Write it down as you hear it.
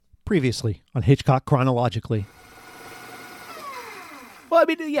Previously on Hitchcock Chronologically. Well, I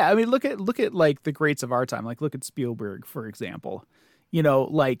mean, yeah, I mean, look at like the greats of our time. Like, look at Spielberg, for example. You know,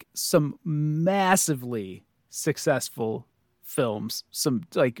 like some massively successful films, some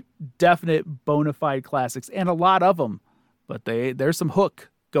like definite bona fide classics, and a lot of them. But there's some hook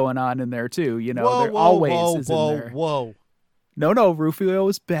going on in there too. You know, there always is in there. Whoa. No, Rufio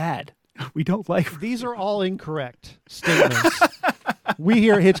is bad. We don't like. These are all incorrect statements. We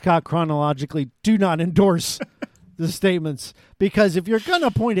here at Hitchcock Chronologically do not endorse the statements, because if you're going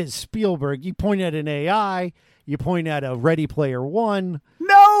to point at Spielberg, you point at an AI, you point at a Ready Player One.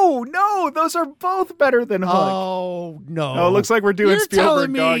 No, those are both better than Hook. Oh, no. Oh, it looks like we're doing You're Spielberg,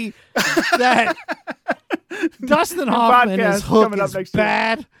 telling me dog. that Dustin Hoffman is Hook is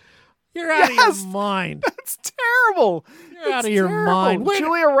bad? You're out of your mind. That's terrible. You're out of your mind.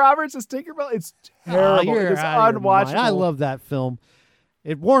 Julia Roberts as Tinkerbell. It's terrible. You're It's out of your mind. unwatchable. I love that film.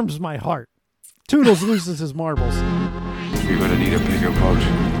 It warms my heart. Toodles loses his marbles. You're gonna need a bigger boat.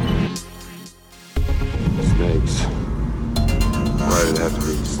 Snakes. Why did it have to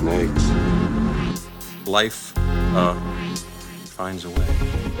be snakes? Life finds a way.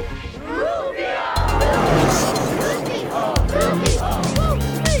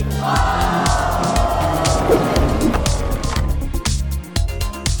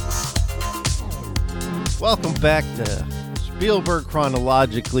 Welcome back to Spielberg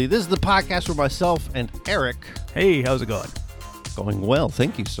Chronologically. This is the podcast where myself and Eric. Hey, how's it going? Going well,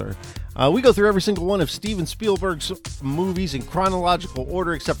 thank you, sir. We go through every single one of Steven Spielberg's movies in chronological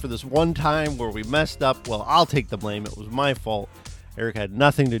order, except for this one time where we messed up. Well, I'll take the blame. It was my fault. Eric had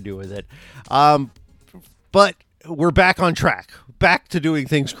nothing to do with it. But we're back on track. Back to doing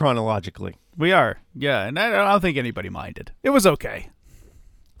things chronologically. We are. Yeah, and I don't think anybody minded. It was okay.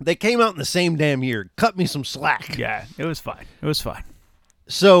 They came out in the same damn year. Cut me some slack. Yeah, it was fine.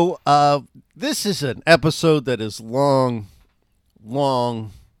 So, this is an episode that is long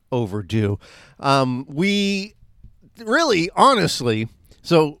overdue. We really, honestly,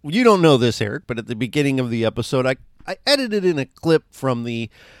 so you don't know this, Eric, but at the beginning of the episode, I edited in a clip from the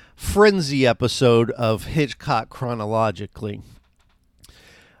Frenzy episode of Hitchcock Chronologically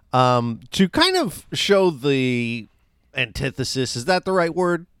to kind of show the antithesis. Is that the right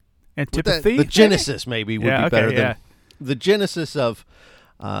word? Antipathy? The genesis maybe would be better than the genesis of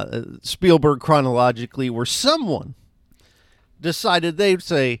Spielberg Chronologically, where someone decided they'd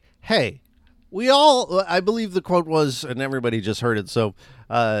say, hey, I believe the quote was, and everybody just heard it, so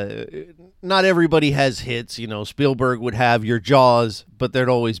not everybody has hits. You know, Spielberg would have your Jaws, but there'd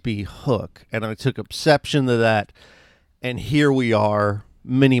always be Hook. And I took exception to that, and here we are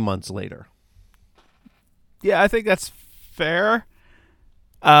many months later. Yeah, I think that's fair.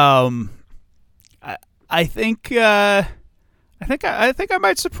 I think I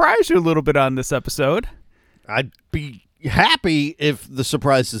might surprise you a little bit on this episode. I'd be happy if the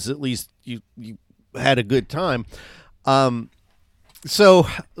surprise is at least you had a good time. So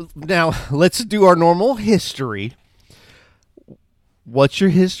now let's do our normal history. What's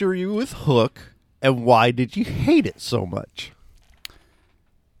your history with Hook, and why did you hate it so much?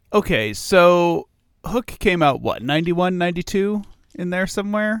 Okay, so Hook came out, 91, 92? In there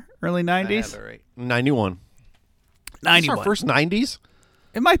somewhere? Early 90s? Right. 91. 91. Is this our first 90s?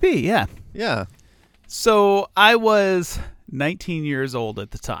 It might be, yeah. Yeah. So I was 19 years old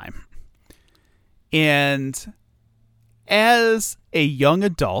at the time. And as a young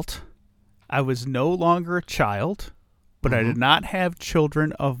adult, I was no longer a child, but I did not have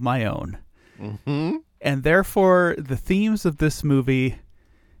children of my own. Mm-hmm. And therefore, the themes of this movie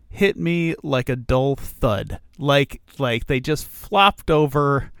hit me like a dull thud. Like they just flopped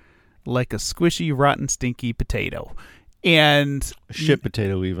over like a squishy, rotten, stinky potato. And shit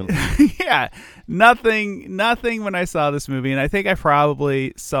potato even. Yeah, nothing when I saw this movie, and I think I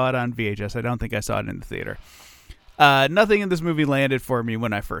probably saw it on VHS. I don't think I saw it in the theater. Nothing in this movie landed for me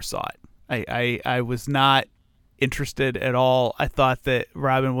when I first saw it. I was not interested at all. I thought that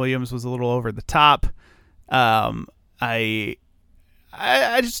Robin Williams was a little over the top. I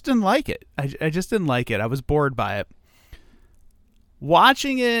just didn't like it. I just didn't like it. I was bored by it.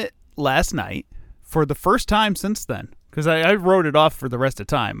 Watching it last night for the first time since then, because I wrote it off for the rest of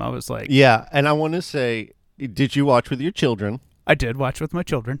the time. I was like... Yeah, and I want to say, did you watch with your children? I did watch with my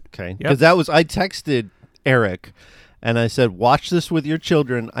children. Okay, because I texted Eric, and I said, watch this with your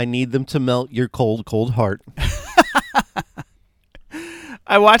children. I need them to melt your cold, cold heart.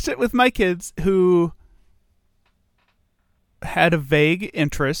 I watched it with my kids, who had a vague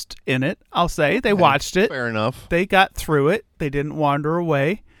interest in it, I'll say. They watched it. Fair enough. They got through it. They didn't wander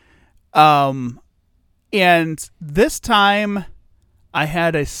away. And this time, I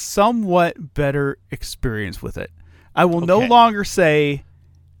had a somewhat better experience with it. I will no longer say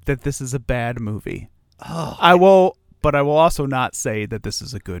that this is a bad movie. But I will also not say that this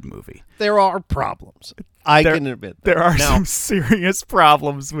is a good movie. There are problems. I can admit that. There are some serious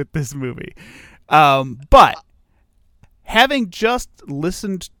problems with this movie. But having just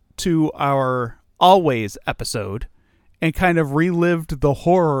listened to our Always episode and kind of relived the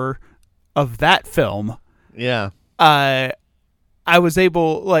horror of that film, I was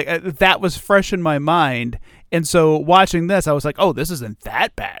able, that was fresh in my mind. And so watching this, I was like, oh, this isn't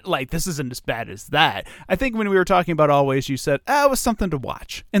that bad. Like, this isn't as bad as that. I think when we were talking about Always, you said, it was something to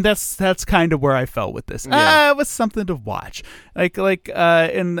watch. And that's kind of where I felt with this. It was something to watch. Like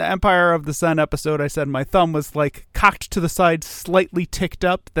in the Empire of the Sun episode, I said my thumb was, cocked to the side, slightly ticked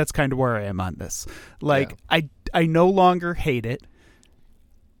up. That's kind of where I am on this. I no longer hate it,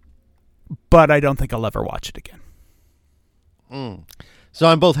 but I don't think I'll ever watch it again. So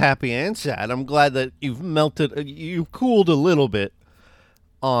I'm both happy and sad. I'm glad that you've cooled a little bit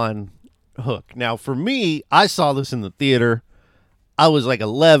on Hook. Now, for me, I saw this in the theater. I was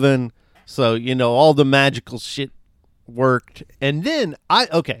 11, so, all the magical shit worked. And then,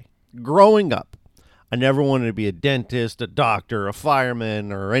 growing up, I never wanted to be a dentist, a doctor, a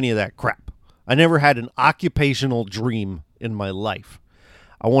fireman, or any of that crap. I never had an occupational dream in my life.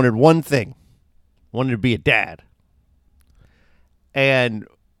 I wanted one thing. I wanted to be a dad. And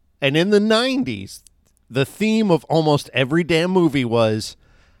in the 90s, the theme of almost every damn movie was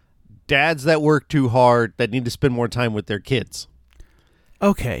dads that work too hard that need to spend more time with their kids.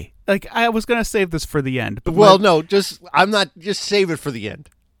 Okay. I was going to save this for the end. But just save it for the end.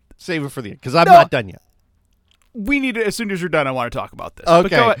 Save it for the end, because I'm not done yet. We need to, as soon as you're done, I want to talk about this.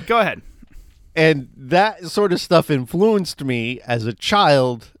 Okay. But go ahead. And that sort of stuff influenced me as a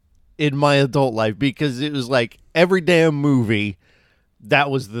child in my adult life, because it was every damn movie,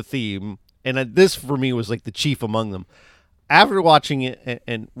 that was the theme. And this, for me, was the chief among them. After watching it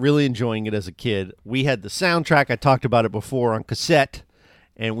and really enjoying it as a kid, we had the soundtrack. I talked about it before on cassette,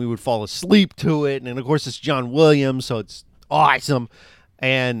 and we would fall asleep to it. And, of course, it's John Williams, so it's awesome.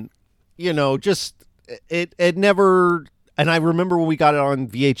 And, just it never... And I remember when we got it on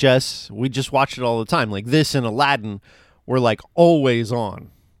VHS, we just watched it all the time. This and Aladdin were, always on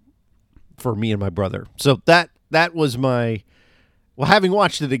for me and my brother. So that was my... Well, having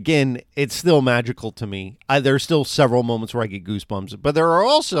watched it again, it's still magical to me. There's still several moments where I get goosebumps, but there are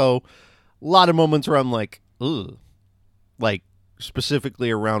also a lot of moments where I'm ugh. Specifically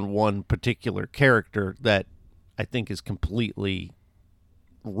around one particular character that I think is completely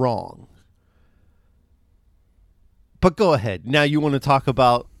wrong. But go ahead. Now you want to talk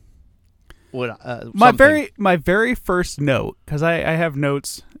about what my very first note, because I have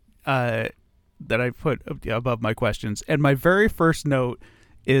notes that I put above my questions. And my very first note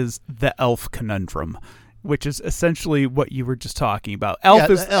is the elf conundrum, which is essentially what you were just talking about. Elf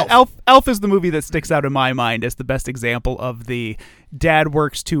is the movie that sticks out in my mind as the best example of the dad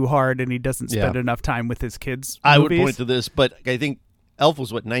works too hard and he doesn't spend enough time with his kids. I would point to this, but I think Elf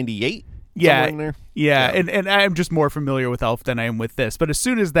was 98? Yeah. And I'm just more familiar with Elf than I am with this. But as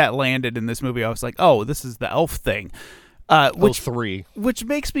soon as that landed in this movie, I was like, oh, this is the Elf thing. Which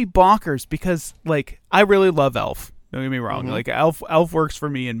makes me bonkers because, I really love Elf. Don't get me wrong. Mm-hmm. Elf works for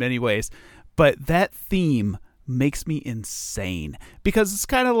me in many ways. But that theme makes me insane because it's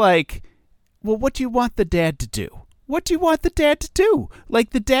kind of well, what do you want the dad to do? What do you want the dad to do?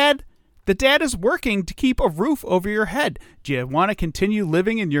 The dad is working to keep a roof over your head. Do you want to continue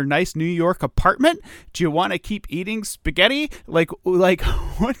living in your nice New York apartment? Do you want to keep eating spaghetti?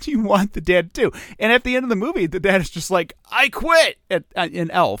 What do you want the dad to do? And at the end of the movie, the dad is just I quit. In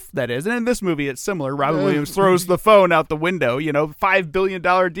Elf, that is. And in this movie, it's similar. Robin Williams throws the phone out the window, $5 billion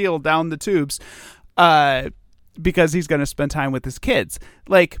deal down the tubes because he's going to spend time with his kids.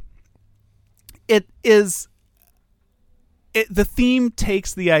 It is... the theme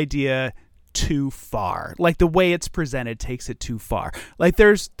takes the idea too far. The way it's presented takes it too far.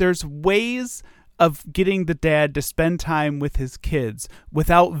 There's ways of getting the dad to spend time with his kids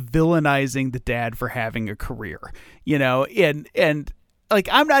without villainizing the dad for having a career, and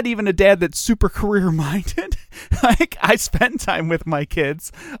I'm not even a dad that's super career minded. I spend time with my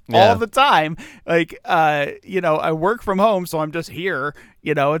kids all the time. I work from home, so I'm just here.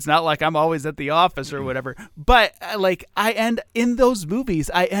 It's not like I'm always at the office or whatever. But in those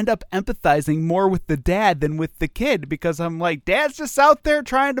movies, I end up empathizing more with the dad than with the kid because I'm dad's just out there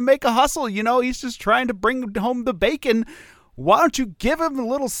trying to make a hustle. He's just trying to bring home the bacon. Why don't you give him a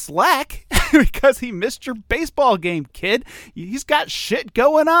little slack because he missed your baseball game, kid? He's got shit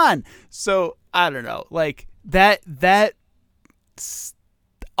going on. So I don't know, that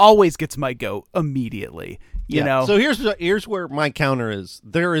always gets my goat immediately. You know. So here's where my counter is.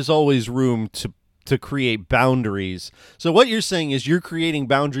 There is always room to create boundaries. So what you're saying is you're creating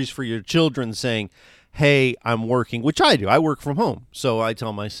boundaries for your children, saying, hey, I'm working, which I do. I work from home. So I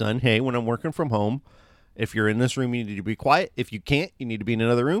tell my son, hey, when I'm working from home, if you're in this room, you need to be quiet. If you can't, you need to be in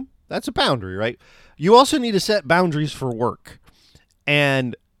another room. That's a boundary, right? You also need to set boundaries for work.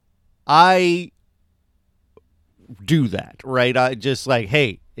 And I do that, right? I just like,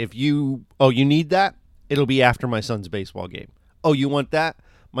 hey, if you need that, it'll be after my son's baseball game. Oh, you want that?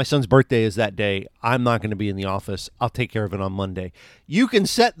 My son's birthday is that day. I'm not going to be in the office. I'll take care of it on Monday. You can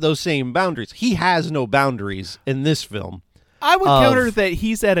set those same boundaries. He has no boundaries in this film. I would counter that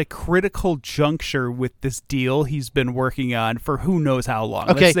he's at a critical juncture with this deal he's been working on for who knows how long.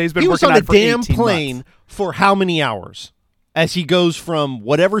 Okay, Let's say he's been he was working on a for damn 18 plane months. for how many hours as he goes from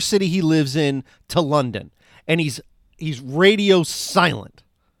whatever city he lives in to London, and he's radio silent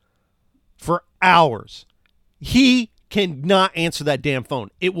for hours. He cannot answer that damn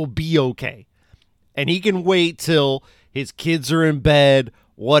phone. It will be okay, and he can wait till his kids are in bed,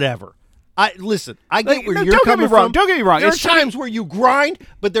 whatever. I get where you're coming from. Don't get me wrong. There's times where you grind,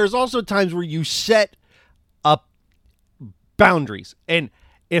 but there's also times where you set up boundaries. And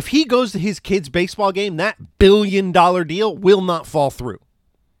if he goes to his kid's baseball game, that $1 billion deal will not fall through.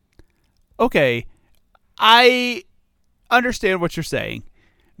 Okay, I understand what you're saying,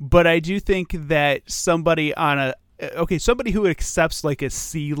 but I do think that somebody who accepts like a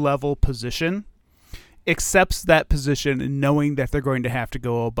C-level position accepts that position knowing that they're going to have to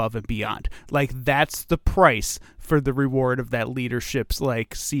go above and beyond. Like, that's the price for the reward of that leadership's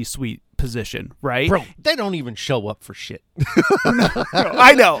like C-suite position, right? Bro, they don't even show up for shit.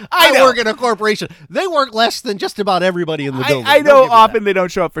 I know. I work in a corporation. They work less than just about everybody in the building. I know often they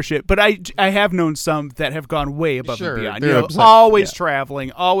don't show up for shit, but I have known some that have gone way above and beyond. They're upset. Always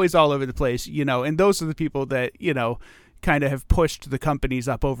traveling, always all over the place, and those are the people that, kind of have pushed the companies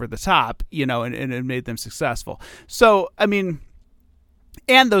up over the top, and made them successful. So, I mean,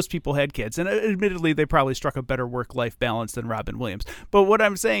 and those people had kids, and admittedly, they probably struck a better work-life balance than Robin Williams. But what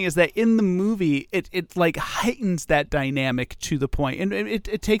I'm saying is that in the movie, it like heightens that dynamic to the point, and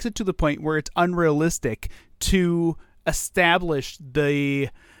it takes it to the point where it's unrealistic to establish the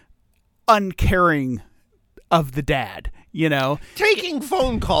uncaring of the dad. Taking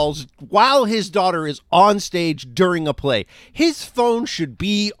phone calls while his daughter is on stage during a play. His phone should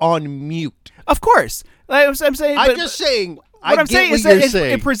be on mute. Of course. I'm saying. I'm just saying. What I'm saying is that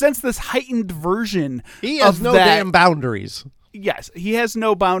it presents this heightened version. He has no damn boundaries. Yes, he has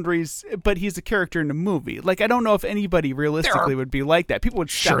no boundaries, but he's a character in a movie. Like, I don't know if anybody realistically would be like that. People would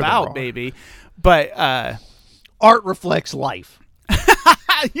step out, maybe. But art reflects life.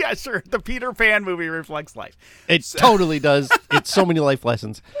 Yeah, sure. The Peter Pan movie reflects life. It totally does. It's so many life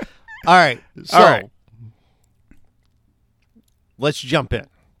lessons. All right. So let's jump in.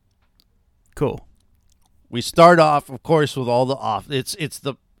 Cool. We start off, of course, with all the It's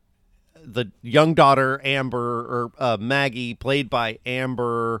the young daughter, Amber, or Maggie, played by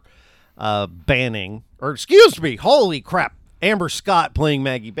Amber Banning. Or excuse me, holy crap. Amber Scott, playing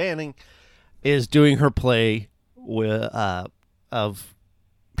Maggie Banning, is doing her play of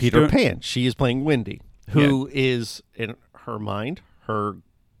Peter Pan. She is playing Wendy, who is, in her mind, her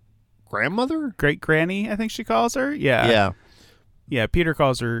grandmother? Great granny, I think she calls her. Yeah. Yeah, Peter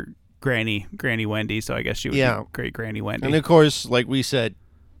calls her Granny Wendy, so I guess she would be Great Granny Wendy. And of course, like we said,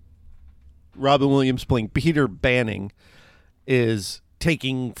 Robin Williams playing Peter Banning is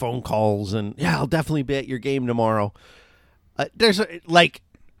taking phone calls and, I'll definitely be at your game tomorrow. Okay,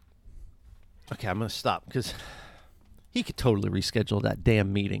 I'm going to stop because he could totally reschedule that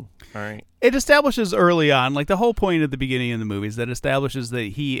damn meeting. All right. It establishes early on, like the whole point at the beginning of the movie is that establishes that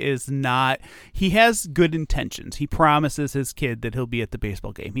he has good intentions. He promises his kid that he'll be at the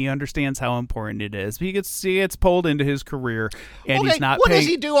baseball game. He understands how important it is. He gets pulled into his career, and he's not What does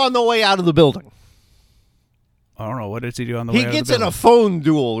he do on the way out of the building? I don't know. What does he do on the way out of the building? He gets in a phone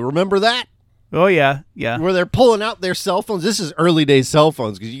duel. Remember that? Oh, yeah. Where they're pulling out their cell phones. This is early days cell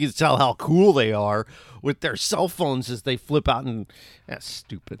phones because you can tell how cool they are with their cell phones as they flip out. And that's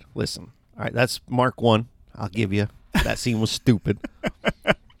stupid. Listen. All right, that's Mark 1. I'll give you. That scene was stupid.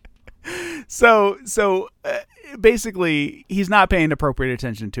 So basically, he's not paying appropriate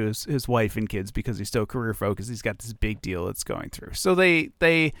attention to his wife and kids because he's so career focused. He's got this big deal that's going through. So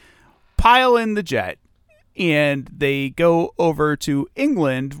they pile in the jet. And they go over to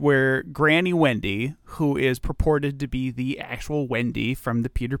England where Granny Wendy, who is purported to be the actual Wendy from the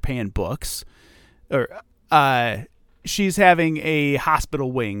Peter Pan books, she's having a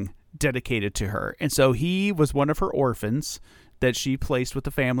hospital wing dedicated to her. And so he was one of her orphans that she placed with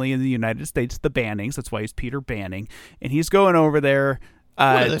the family in the United States, the Bannings. That's why he's Peter Banning. And he's going over there.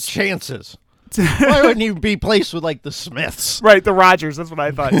 What are the chances? Why wouldn't you be placed with like the Smiths? Right, the Rogers. That's what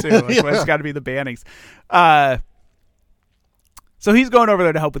I thought too. Like, Yeah. well, it's got to be the Bannings. So he's going over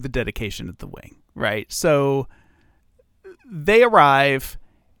there to help with the dedication of the wing, right? So they arrive,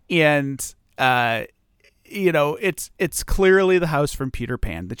 and it's clearly the house from Peter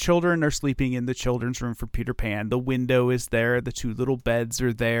Pan. The children are sleeping in the children's room for Peter Pan. The window is there. The 2 little beds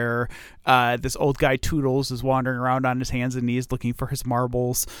are there. This old guy Toodles is wandering around on his hands and knees looking for his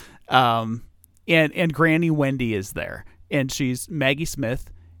marbles. And Granny Wendy is there, and she's Maggie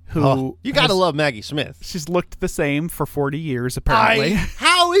Smith. Who you gotta love Maggie Smith. She's looked the same for 40 years, apparently.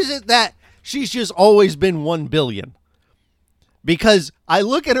 How is it that she's just always been 1 billion? Because I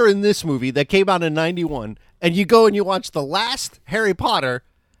look at her in this movie that came out in 91, and you go and you watch the last Harry Potter,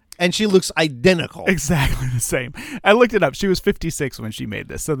 and she looks identical. Exactly the same. I looked it up. She was 56 when she made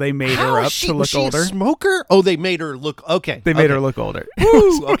this, so they made her up to look was she older. A smoker? Oh, they made her look okay. They made her look older.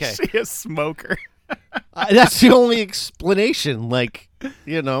 Woo, okay. Was she a smoker? That's the only explanation. Like,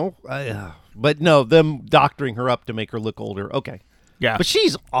 but no, them doctoring her up to make her look older. Okay. Yeah. But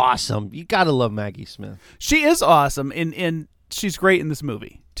she's awesome. You got to love Maggie Smith. She is awesome, and she's great in this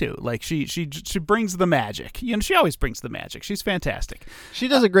movie too. Like she brings the magic. She always brings the magic. She's fantastic. She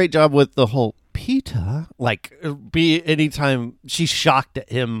does a great job with the whole Peter. Like, anytime she's shocked at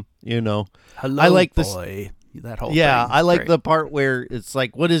him, Hello, I like boy. That whole yeah, thing. I like Great. the part where it's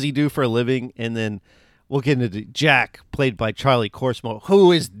like, what does he do for a living? And then we'll get into Jack, played by Charlie Korsmo,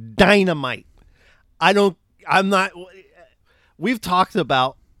 who is dynamite. We've talked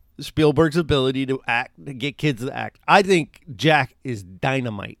about Spielberg's ability to get kids to act. I think Jack is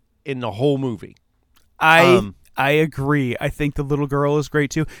dynamite in the whole movie. I agree. I think the little girl is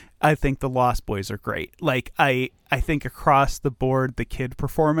great too. I think the Lost Boys are great. Like I think across the board, the kid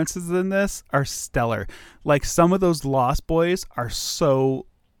performances in this are stellar. Like some of those Lost Boys are so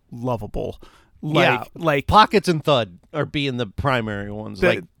lovable. Like Pockets and Thud are being the primary ones.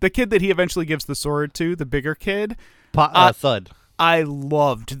 The kid that he eventually gives the sword to, the bigger kid, Thud. I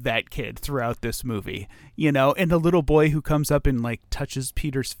loved that kid throughout this movie, and the little boy who comes up and like touches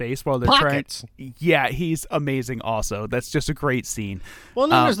Peter's face while they're Pockets. trying. Yeah, he's amazing. Also, that's just a great scene. Well,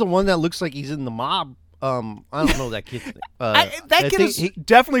 then there's the one that looks like he's in the mob. I don't know that kid. That kid is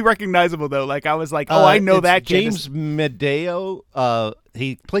definitely recognizable though. Like I was like, oh, I know that kid. James Medeo.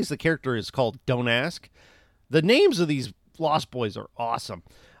 He plays the character is called Don't Ask. The names of these Lost Boys are awesome.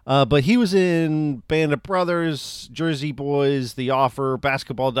 But he was in Band of Brothers, Jersey Boys, The Offer,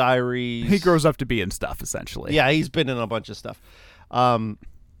 Basketball Diaries. He grows up to be in stuff, essentially. Yeah, he's been in a bunch of stuff.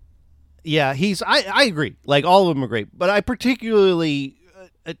 Yeah, I agree. Like, all of them are great. But I particularly,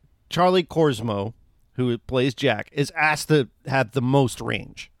 Charlie Korsmo, who plays Jack, is asked to have the most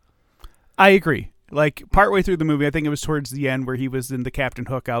range. I agree. Like, partway through the movie, I think it was towards the end where he was in the Captain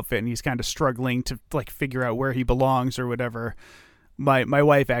Hook outfit and he's kind of struggling to, like, figure out where he belongs or whatever. My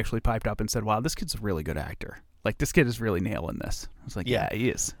wife actually piped up and said, wow, this kid's a really good actor. Like, this kid is really nailing this. I was like, yeah he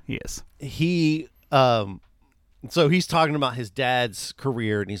is. So he's talking about his dad's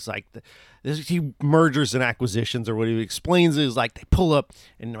career, and he's like, he mergers and acquisitions, or what he explains is like they pull up,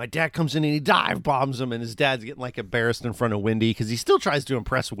 and my dad comes in and he dive bombs him, and his dad's getting like embarrassed in front of Wendy because he still tries to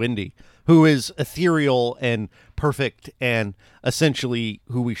impress Wendy, who is ethereal and perfect, and essentially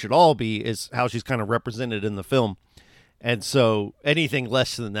who we should all be is how she's kind of represented in the film. And so anything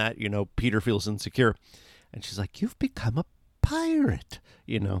less than that, Peter feels insecure. And she's like, you've become a pirate.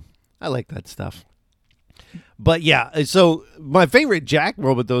 I like that stuff. But yeah, so my favorite Jack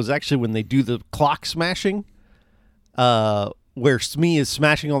moment, though, is actually when they do the clock smashing, where Smee is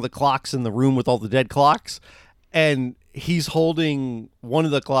smashing all the clocks in the room with all the dead clocks. And he's holding one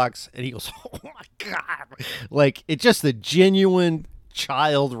of the clocks, and he goes, oh, my God. Like, it's just a genuine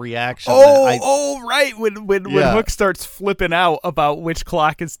child reaction. Right. When Hook starts flipping out about which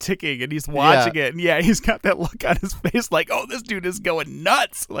clock is ticking and he's watching it, and he's got that look on his face like, oh, this dude is going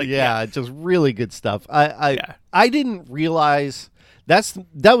nuts. Like, just really good stuff. I didn't realize that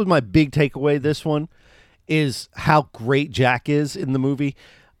was my big takeaway. This one is how great Jack is in the movie.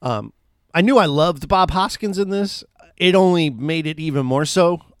 I knew I loved Bob Hoskins in this. It only made it even more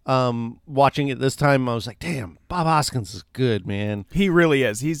so. Watching it this time, I was like, damn, Bob Hoskins is good, man. He really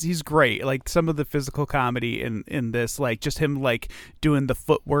is. He's great. Like some of the physical comedy in this, like just him like doing the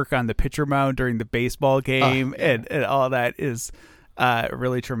footwork on the pitcher mound during the baseball game and all that is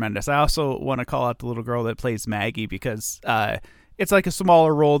really tremendous. I also want to call out the little girl that plays Maggie because it's like a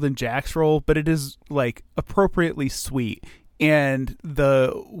smaller role than Jack's role, but it is like appropriately sweet. And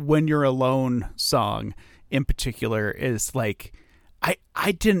the When You're Alone song in particular is like,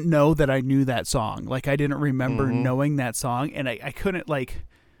 I didn't know that I knew that song. Like, I didn't remember knowing that song, and I couldn't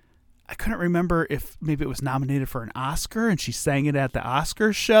remember if maybe it was nominated for an Oscar and she sang it at the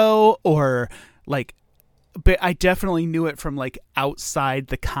Oscar show, or like, but I definitely knew it from like outside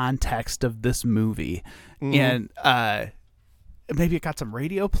the context of this movie. And maybe it got some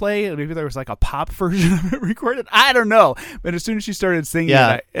radio play, and maybe there was like a pop version of it recorded. I don't know. But as soon as she started singing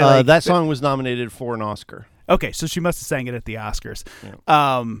it, that song was nominated for an Oscar. Okay, so she must have sang it at the Oscars.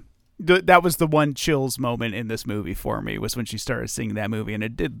 Yeah. That was the one chills moment in this movie for me, was when she started singing that movie, and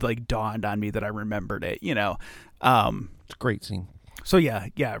it did like dawned on me that I remembered it, you know. It's a great scene. So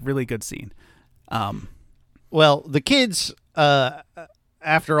yeah, really good scene. Well, the kids,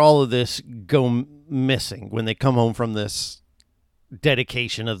 after all of this, go missing when they come home from this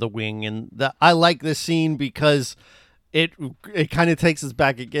dedication of the wing, and I like this scene because it kind of takes us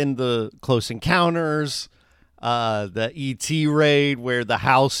back again to Close Encounters. The E.T. raid, where the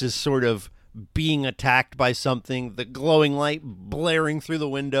house is sort of being attacked by something, the glowing light blaring through the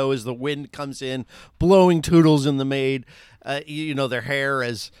window as the wind comes in, blowing Toodles and the maid, their hair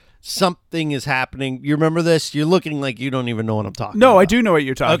as something is happening. You remember this? You're looking like you don't even know what I'm talking about. No, I do know what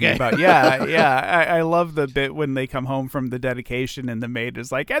you're talking about. Yeah. I love the bit when they come home from the dedication and the maid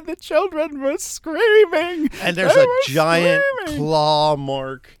is like, and the children were screaming. And there's a giant claw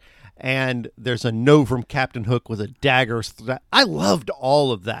mark. And there's a note from Captain Hook with a dagger. I loved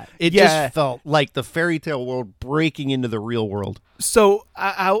all of that. It just felt like the fairy tale world breaking into the real world. So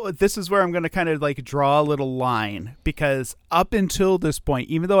this is where I'm going to kind of like draw a little line, because up until this point,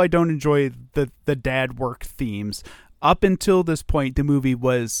 even though I don't enjoy the dad work themes, up until this point, the movie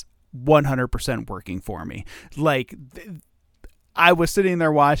was 100% working for me. Like, I was sitting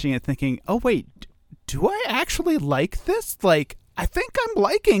there watching it thinking, oh, wait, do I actually like this? Like, I think I'm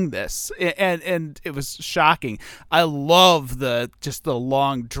liking this, and it was shocking. I love the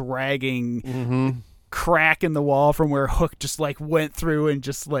long dragging crack in the wall from where Hook just like went through and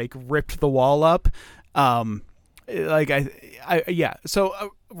just like ripped the wall up. So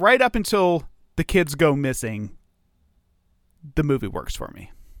right up until the kids go missing, the movie works for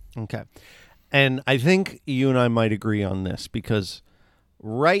me. Okay, and I think you and I might agree on this, because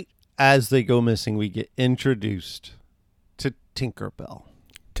right as they go missing, we get introduced to Tinkerbell,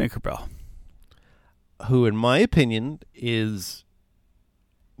 who, in my opinion, is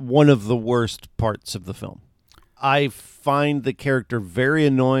one of the worst parts of the film. I find the character very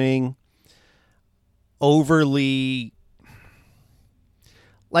annoying, overly,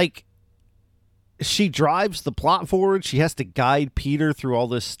 like, she drives the plot forward. She has to guide Peter through all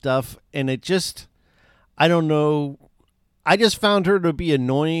this stuff, and it just, I don't know, I just found her to be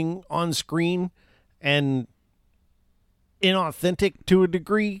annoying on screen and inauthentic to a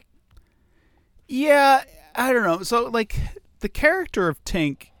degree. Yeah, I don't know. So, like, the character of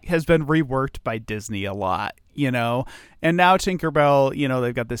Tink has been reworked by Disney a lot, you know? And now Tinkerbell, you know,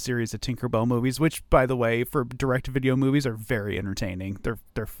 they've got this series of Tinkerbell movies, which, by the way, for direct-to-video movies are very entertaining.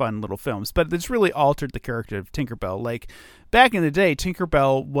 They're fun little films. But it's really altered the character of Tinkerbell. Like, back in the day,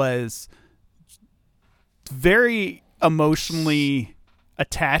 Tinkerbell was very emotionally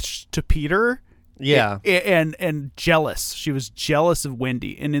attached to Peter. Yeah. And jealous. She was jealous of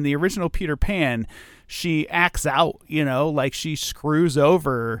Wendy. And in the original Peter Pan, she acts out, you know, like she screws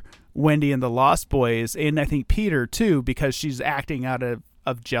over Wendy and the Lost Boys, and I think Peter too, because she's acting out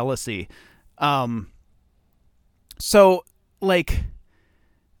of jealousy. So, like,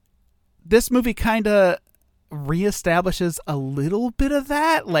 this movie kind of reestablishes a little bit of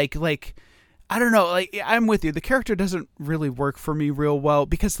that. Like, I don't know, like, I'm with you. The character doesn't really work for me real well,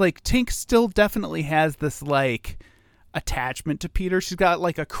 because, like, Tink still definitely has this, like, attachment to Peter. She's got,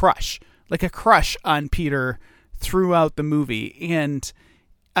 like, a crush on Peter throughout the movie. And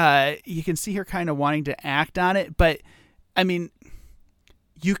you can see her kind of wanting to act on it. But, I mean,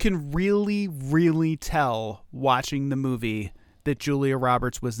 you can really, really tell watching the movie that Julia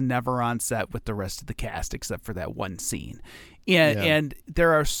Roberts was never on set with the rest of the cast except for that one scene. And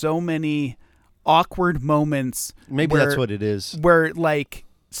there are so many awkward moments. Maybe that's what it is. Where, like,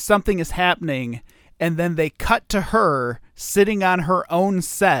 something is happening and then they cut to her sitting on her own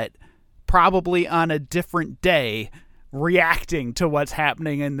set, probably on a different day, reacting to what's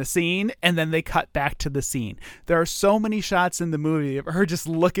happening in the scene, and then they cut back to the scene. There are so many shots in the movie of her just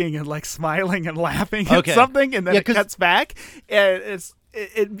looking and, like, smiling and laughing at something, and then it cuts back, and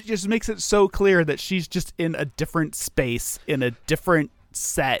it just makes it so clear that she's just in a different space, in a different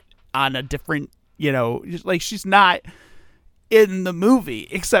set, on a different, you know, like, she's not in the movie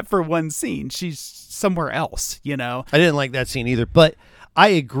except for one scene. She's somewhere else, you know. I didn't like that scene either, but I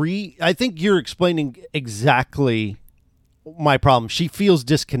agree. I think you're explaining exactly my problem. She feels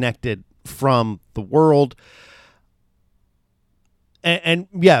disconnected from the world. And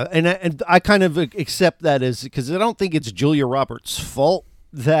I kind of accept that as because I don't think it's Julia Roberts' fault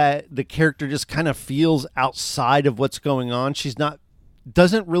that the character just kind of feels outside of what's going on.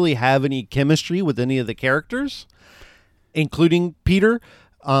 Doesn't really have any chemistry with any of the characters, including Peter.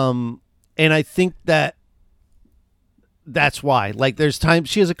 And I think that's why. Like, there's times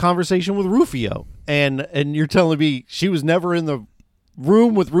she has a conversation with Rufio, and you're telling me she was never in the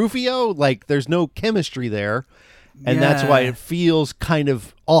room with Rufio? Like, there's no chemistry there. And that's why it feels kind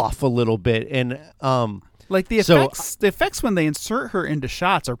of off a little bit. And like the effects when they insert her into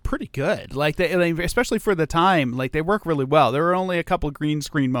shots are pretty good. Like they, especially for the time, like they work really well. There were only a couple of green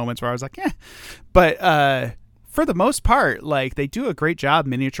screen moments where I was like, but for the most part, like they do a great job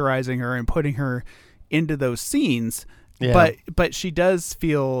miniaturizing her and putting her into those scenes. Yeah. But she does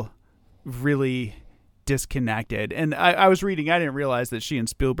feel really disconnected. And I was reading, I didn't realize that she and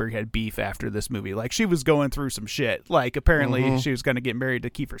Spielberg had beef after this movie. Like, she was going through some shit. Like, apparently she was going to get married to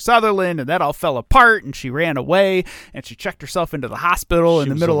Kiefer Sutherland, and that all fell apart, and she ran away, and she checked herself into the hospital in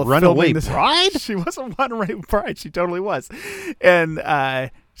the middle of filming this. Bride? She was a runaway bride. She totally was. And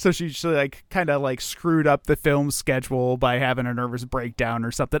so she like kind of like screwed up the film schedule by having a nervous breakdown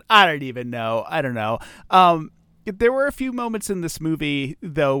or something. I don't even know. I don't know. There were a few moments in this movie,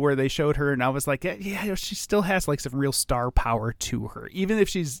 though, where they showed her, and I was like, yeah, she still has, like, some real star power to her. Even if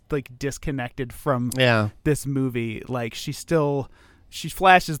she's, like, disconnected from this movie, like, she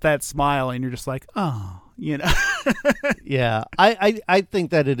flashes that smile, and you're just like, oh, you know? Yeah. I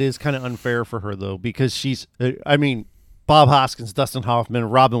think that it is kind of unfair for her, though, because she's, I mean, Bob Hoskins, Dustin Hoffman,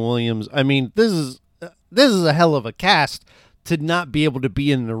 Robin Williams. I mean, this is a hell of a cast to not be able to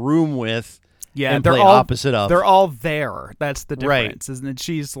be in the room with. Yeah, and they're all opposite of. They're all there. That's the difference, right. Isn't it?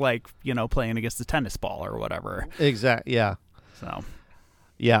 She's like, you know, playing against the tennis ball or whatever. Exactly. Yeah. So.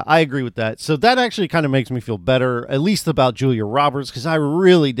 Yeah, I agree with that. So that actually kind of makes me feel better, at least about Julia Roberts, because I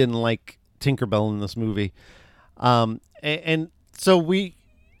really didn't like Tinkerbell in this movie. And so we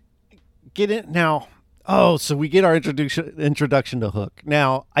get it now. Oh, so we get our introduction to Hook.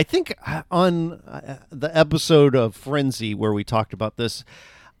 Now, I think on the episode of Frenzy where we talked about this,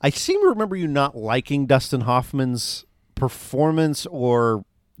 I seem to remember you not liking Dustin Hoffman's performance or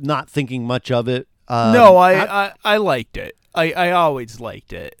not thinking much of it. No, I liked it. I always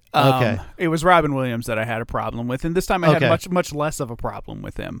liked it. Okay. It was Robin Williams that I had a problem with, and this time I had much less of a problem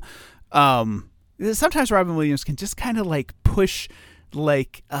with him. Sometimes Robin Williams can just kind of like push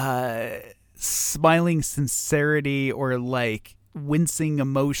like smiling sincerity or like wincing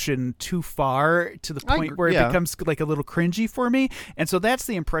emotion too far to the point where it becomes like a little cringy for me. And so that's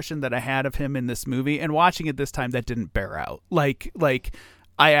the impression that I had of him in this movie, and watching it this time that didn't bear out. Like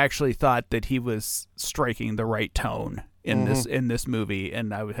I actually thought that he was striking the right tone in this movie,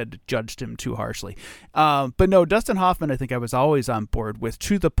 and I had judged him too harshly. But no, Dustin Hoffman I think I was always on board with,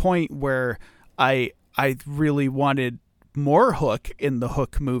 to the point where I really wanted more Hook in the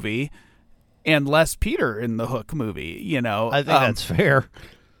Hook movie and less Peter in the Hook movie, you know. I think that's fair.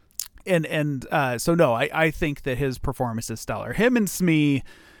 And so no, I think that his performance is stellar. Him and Smee,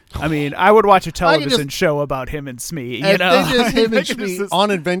 I mean, I would watch a television show about him and Smee, you know. They just him and Smee on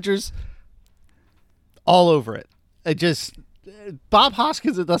adventures all over it. It just Bob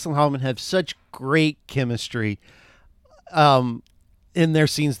Hoskins and Dustin Hoffman have such great chemistry in their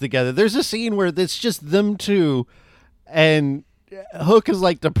scenes together. There's a scene where it's just them two and Hook is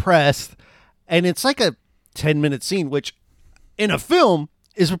like depressed. And it's like a 10-minute scene, which in a film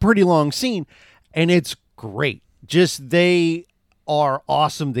is a pretty long scene. And it's great. Just they are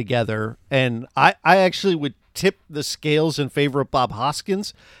awesome together. And I actually would tip the scales in favor of Bob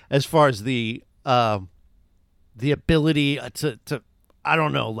Hoskins as far as the ability to I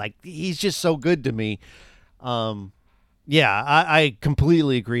don't know, like he's just so good to me. I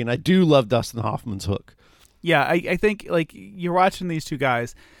completely agree. And I do love Dustin Hoffman's Hook. Yeah, I think like you're watching these two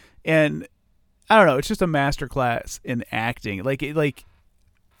guys and I don't know, it's just a masterclass in acting. Like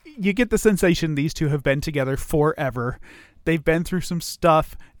you get the sensation these two have been together forever. They've been through some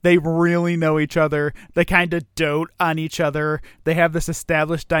stuff. They really know each other. They kind of dote on each other. They have this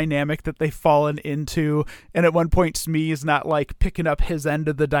established dynamic that they've fallen into. And at one point, Smee is not like picking up his end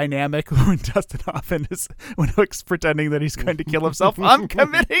of the dynamic when Dustin Hoffman when Hook's pretending that he's going to kill himself. I'm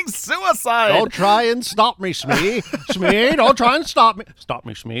committing suicide. Don't try and stop me, Smee. Smee, don't try and stop me. Stop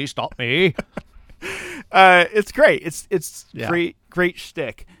me, Smee. Stop me. It's great. It's great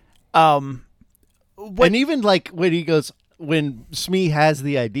shtick. And even like when he goes, when Smee has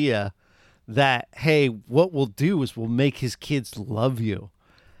the idea that, hey, what we'll do is we'll make his kids love you.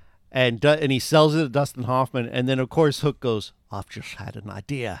 And he sells it to Dustin Hoffman. And then, of course, Hook goes, I've just had an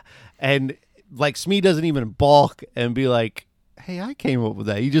idea. And, like, Smee doesn't even balk and be like, hey, I came up with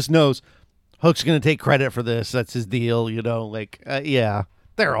that. He just knows Hook's going to take credit for this. That's his deal, you know? Like, yeah,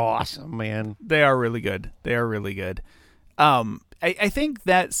 they're awesome, man. They are really good. They are really good. I think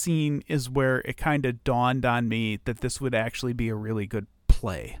that scene is where it kind of dawned on me that this would actually be a really good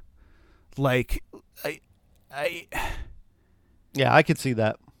play. Like, Yeah, I could see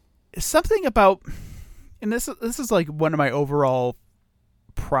that. Something about, and this is like one of my overall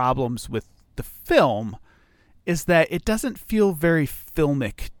problems with the film, is that it doesn't feel very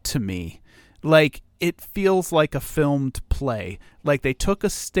filmic to me. Like, it feels like a filmed play. Like, they took a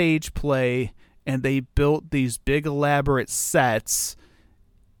stage play and they built these big elaborate sets,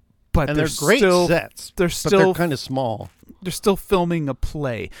 but they're great sets. They're kind of small. They're still filming a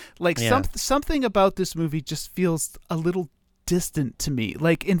play. Like, Yeah. Something about this movie just feels a little distant to me.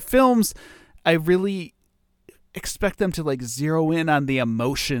 Like, in films, I really expect them to like zero in on the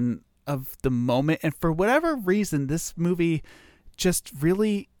emotion of the moment, and for whatever reason, this movie just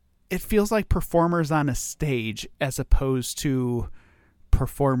really, it feels like performers on a stage as opposed to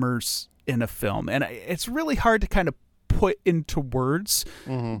performers in a film. And it's really hard to kind of put into words.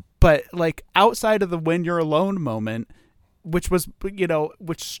 Mm-hmm. But like, outside of the when you're alone moment, which was, you know,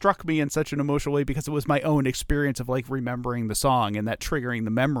 which struck me in such an emotional way because it was my own experience of like remembering the song and that triggering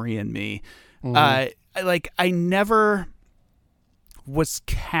the memory in me. Mm-hmm. I never was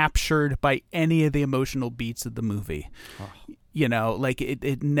captured by any of the emotional beats of the movie. You know, like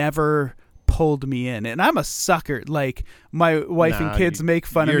it never pulled me in, and I'm a sucker. Like, my wife and kids make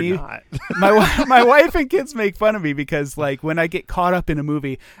fun of me. my wife and kids make fun of me because, like, when I get caught up in a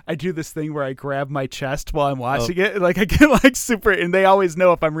movie, I do this thing where I grab my chest while I'm watching it. Like, I get like super, and they always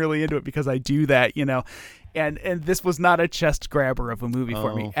know if I'm really into it because I do that, you know. And this was not a chest grabber of a movie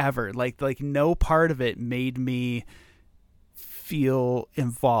for me ever. Like no part of it made me feel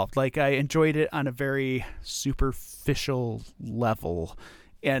involved. Like, I enjoyed it on a very superficial level.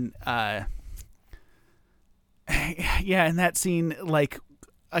 And yeah, in that scene, like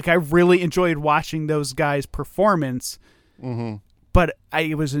I really enjoyed watching those guys' performance. Mm-hmm. But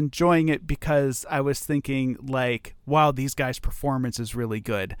I was enjoying it because I was thinking, like, wow, these guys' performance is really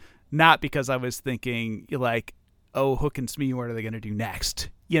good. Not because I was thinking, like, oh, Hook and Smee, what are they going to do next?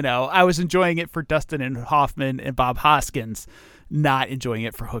 You know, I was enjoying it for Dustin and Hoffman and Bob Hoskins, not enjoying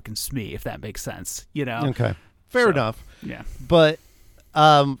it for Hook and Smee, if that makes sense, you know? Okay. Fair enough. Yeah. But,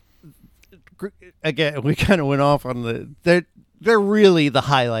 again, we kind of went off on they're really the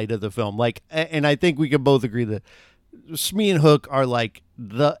highlight of the film. Like, and I think we can both agree that Smee and Hook are like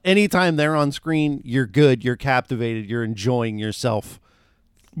anytime they're on screen, you're good, you're captivated, you're enjoying yourself.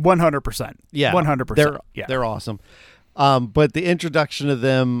 100%. Yeah. 100%. They're awesome. But the introduction of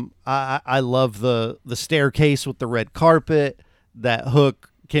them, I love the staircase with the red carpet that Hook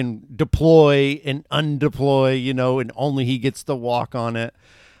can deploy and undeploy, you know, and only he gets to walk on it.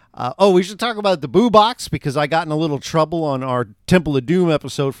 We should talk about the Boo Box because I got in a little trouble on our Temple of Doom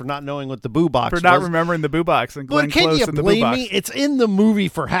episode for not knowing what the Boo Box was. For not remembering the Boo Box and Glenn Close in the Boo Box. Blame me? It's in the movie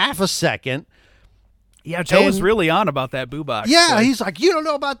for half a second. Yeah, Joe was really on about that Boo Box. Yeah, he's like, you don't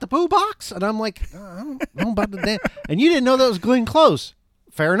know about the Boo Box? And I'm like, I don't know about the damn. And you didn't know that was Glenn Close.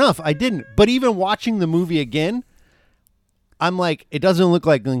 Fair enough, I didn't. But even watching the movie again, I'm like, it doesn't look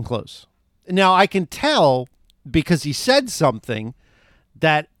like Glenn Close. Now, I can tell because he said something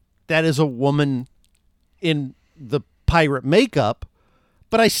that is a woman in the pirate makeup,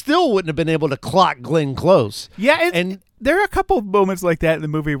 but I still wouldn't have been able to clock Glenn Close. Yeah, and there are a couple of moments like that in the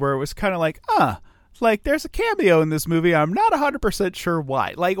movie where it was kind of like, like, there's a cameo in this movie. I'm not 100% sure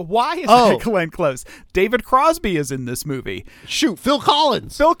why. Like, why is that Glenn Close? David Crosby is in this movie. Shoot, Phil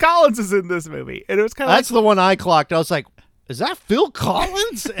Collins. Phil Collins is in this movie. And it was kind of That's the one I clocked. I was like, is that Phil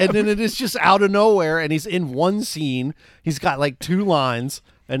Collins? And then it is just out of nowhere, and he's in one scene. He's got like 2 lines,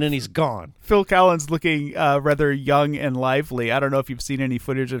 and then he's gone. Phil Collins looking rather young and lively. I don't know if you've seen any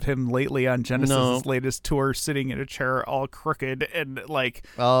footage of him lately on Genesis' latest tour, sitting in a chair all crooked and like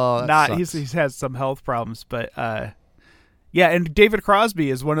he's had some health problems, but yeah. And David Crosby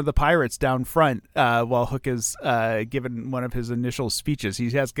is one of the pirates down front while Hook is giving one of his initial speeches.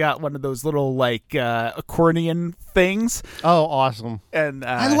 He has got one of those little like accordion things. Oh, awesome! And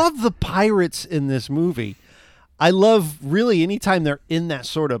I love the pirates in this movie. I love really anytime they're in that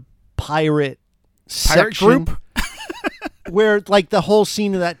sort of pirate section group where like the whole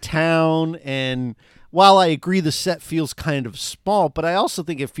scene of that town. And while I agree the set feels kind of small, but I also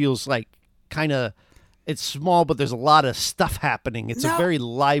think it feels like kind of it's small, but there's a lot of stuff happening. It's a very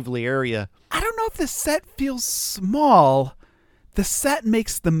lively area. I don't know if the set feels small. The set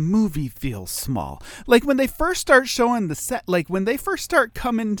makes the movie feel small. Like when they first start showing the set, like when they first start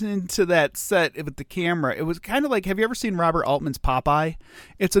coming into that set with the camera, it was kind of like, have you ever seen Robert Altman's Popeye?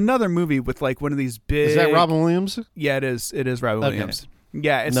 It's another movie with like one of these big... Is that Robin Williams? Yeah, it is. It is Robin Williams.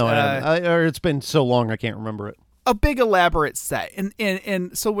 Yeah, it's... No, or it's been so long I can't remember it. A big elaborate set.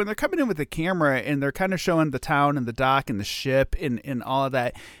 And so when they're coming in with the camera and they're kind of showing the town and the dock and the ship and all of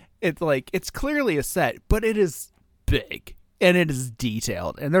that, it's clearly a set, but it is big. And it is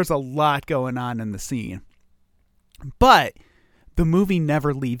detailed, and there's a lot going on in the scene. But the movie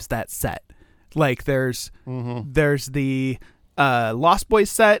never leaves that set. Like there's the Lost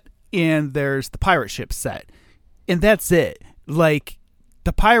Boys set, and there's the pirate ship set, and that's it. Like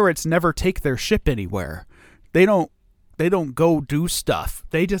the pirates never take their ship anywhere. They don't go do stuff.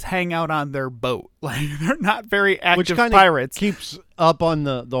 They just hang out on their boat. Like they're not very active Which kind pirates. Of keeps up on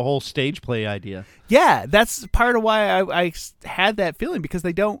the whole stage play idea. Yeah, that's part of why I had that feeling, because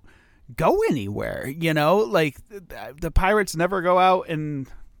they don't go anywhere. You know, like the pirates never go out and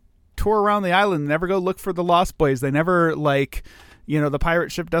tour around the island. Never go look for the Lost Boys. They never the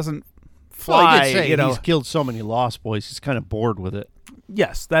pirate ship doesn't fly. Well, I did say you know, he's killed so many Lost Boys. He's kind of bored with it.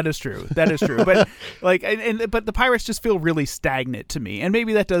 Yes, that is true. That is true. But but the pirates just feel really stagnant to me, and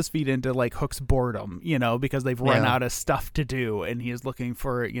maybe that does feed into like Hook's boredom, because they've run out of stuff to do, and he is looking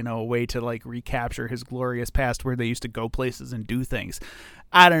for a way to like recapture his glorious past where they used to go places and do things.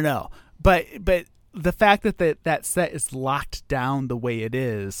 I don't know, but the fact that set is locked down the way it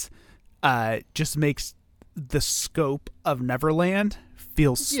is, just makes the scope of Neverland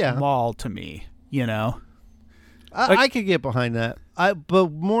feel small to me. I could get behind that.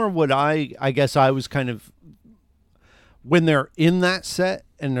 But more what I guess I was kind of, when they're in that set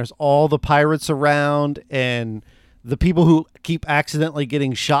and there's all the pirates around and the people who keep accidentally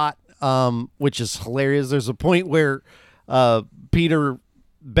getting shot, which is hilarious. There's a point where Peter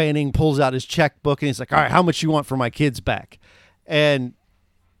Banning pulls out his checkbook and he's like, all right, how much you want for my kids back? And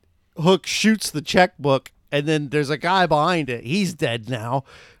Hook shoots the checkbook, and then there's a guy behind it. He's dead now.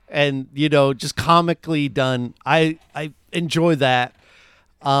 And, just comically done. I enjoy that.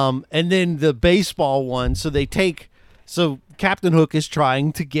 And then the baseball one. So Captain Hook is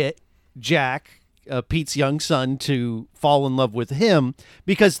trying to get Jack, Pete's young son, to fall in love with him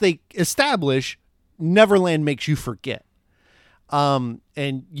because they establish Neverland makes you forget. And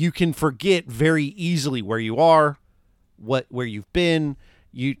you can forget very easily where you are, where you've been.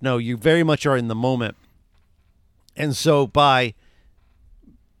 You very much are in the moment. And so by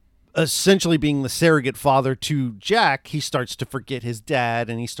essentially being the surrogate father to Jack, he starts to forget his dad,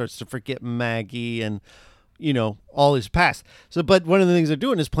 and he starts to forget Maggie and, all his past. So, but one of the things they're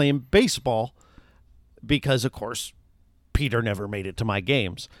doing is playing baseball because, of course, Peter never made it to my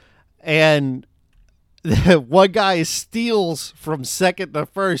games. And one guy steals from second to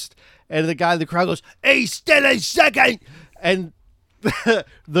first, and the guy in the crowd goes, "Hey, stealing second!" And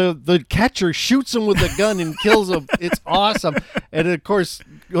the catcher shoots him with a gun and kills him. It's awesome. And of course,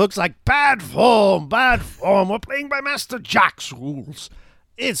 it looks like bad form. We're playing by Master Jack's rules.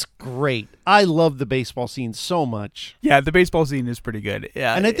 It's great. I love the baseball scene so much. Yeah, the baseball scene is pretty good.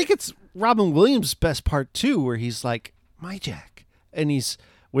 Yeah, and I think it's Robin Williams' best part too, where he's like, "My Jack," and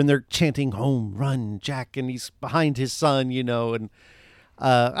when they're chanting "Home Run, Jack," and he's behind his son, and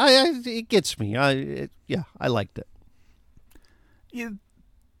it gets me. I liked it.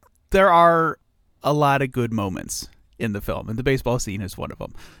 There are a lot of good moments in the film, and the baseball scene is one of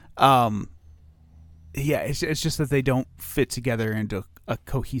them. It's just that they don't fit together into a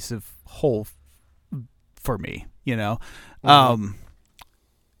cohesive whole for me, Yeah.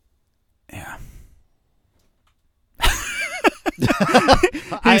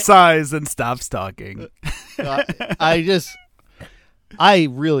 He sighs and stops talking. I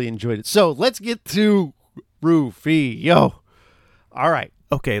really enjoyed it. So let's get to Rufio. All right.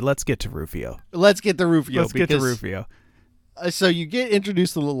 Okay, let's get to Rufio. Let's get to Rufio. So you get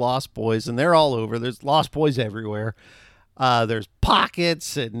introduced to the Lost Boys, and they're all over. There's Lost Boys everywhere. There's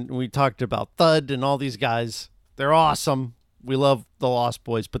Pockets, and we talked about Thud and all these guys. They're awesome. We love the Lost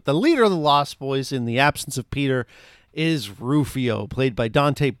Boys. But the leader of the Lost Boys, in the absence of Peter, is Rufio, played by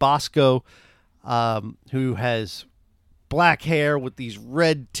Dante Bosco, who has black hair with these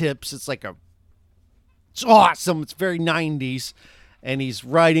red tips. It's awesome. It's very 90s. And he's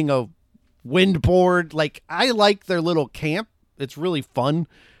riding a windboard. I like their little camp. It's really fun.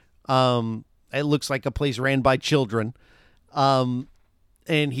 It looks like a place ran by children. And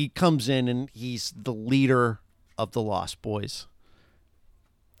he comes in and he's the leader of the Lost Boys.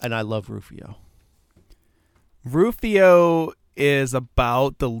 And I love Rufio. Rufio is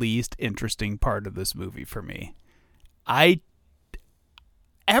about the least interesting part of this movie for me.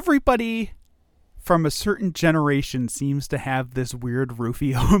 Everybody from a certain generation seems to have this weird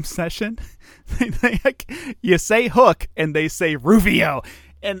Rufio obsession. You say Hook and they say Rufio.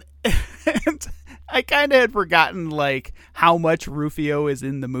 And I kind of had forgotten like how much Rufio is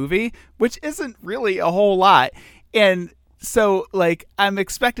in the movie, which isn't really a whole lot. And so like I'm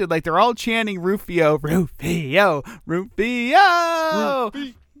expected, like they're all chanting Rufio, Rufio, Rufio.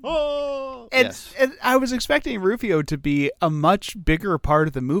 And I was expecting Rufio to be a much bigger part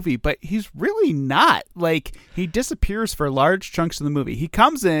of the movie, but he's really not. Like, he disappears for large chunks of the movie. He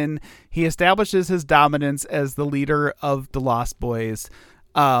comes in, he establishes his dominance as the leader of the Lost Boys,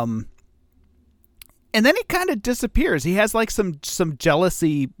 and then he kind of disappears. He has like some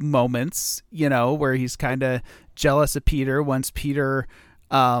jealousy moments, you know, where he's kind of jealous of Peter once Peter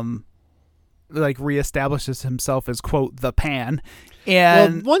like reestablishes himself as, quote, the Pan.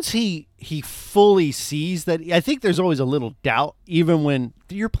 And once he fully sees that, I think there's always a little doubt, even when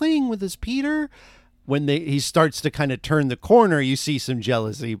you're playing with this Peter, when he starts to kind of turn the corner, you see some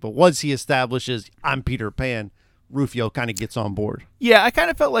jealousy. But once he establishes, I'm Peter Pan, Rufio kind of gets on board. Yeah, I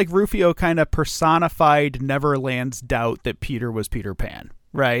kind of felt like Rufio kind of personified Neverland's doubt that Peter was Peter Pan,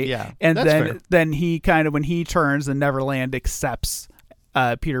 right? Yeah, and that's fair. then he kind of, when he turns and Neverland accepts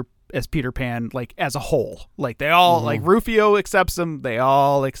Peter as Peter Pan, like as a whole, like they all like Rufio accepts him, they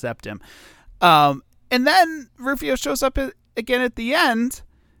all accept him, and then Rufio shows up again at the end,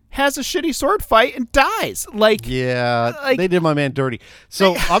 has a shitty sword fight and dies. Like, yeah, like, they did my man dirty.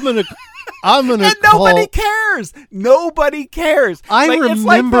 So I'm gonna and nobody cares. Nobody cares. It's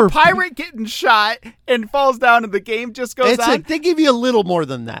like the pirate getting shot and falls down and the game just goes on. They give you a little more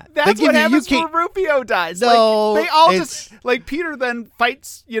than that. That's what happens when Rufio dies. No, like, they all just like Peter then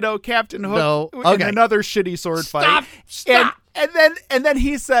fights, you know, Captain Hook in another shitty sword fight. Stop. And then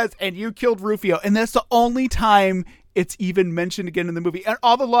he says, "And you killed Rufio," and that's the only time it's even mentioned again in the movie. And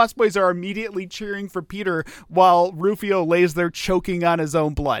all the Lost Boys are immediately cheering for Peter while Rufio lays there choking on his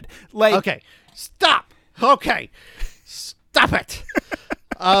own blood. Like, okay, stop. Okay, stop it.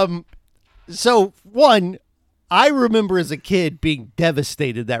 So one, I remember as a kid being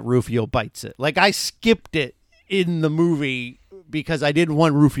devastated that Rufio bites it. Like, I skipped it in the movie because I didn't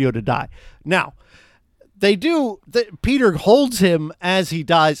want Rufio to die. Now, Peter holds him as he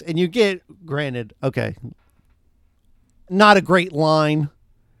dies, and you get, granted, okay, not a great line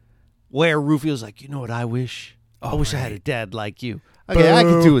where Rufio's like, you know what I wish? I wish I had a dad like you. Okay, I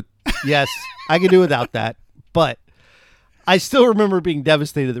can do it. Yes, I can do without that. But I still remember being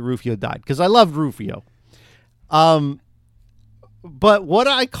devastated that Rufio died because I loved Rufio. But and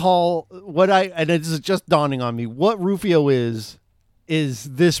this is just dawning on me, what Rufio is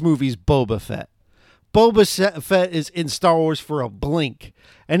this movie's Boba Fett. Boba Fett is in Star Wars for a blink,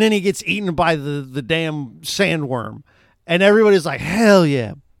 and then he gets eaten by the damn sandworm. And everybody's like, hell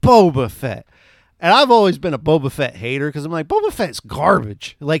yeah, Boba Fett. And I've always been a Boba Fett hater because I'm like, Boba Fett's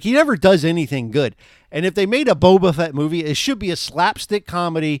garbage. Like, he never does anything good. And if they made a Boba Fett movie, it should be a slapstick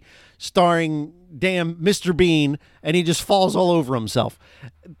comedy starring damn Mr. Bean, and he just falls all over himself.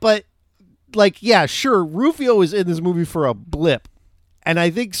 But, like, yeah, sure, Rufio is in this movie for a blip. And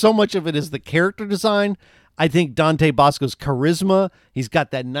I think so much of it is the character design. I think Dante Bosco's charisma, he's got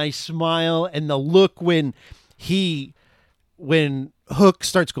that nice smile, and the look when Hook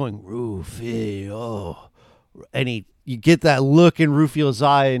starts going, Rufio, and you get that look in Rufio's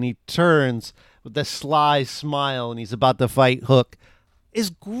eye, and he turns with the sly smile, and he's about to fight Hook,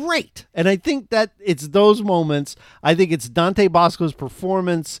 is great. And I think that it's those moments. I think it's Dante Bosco's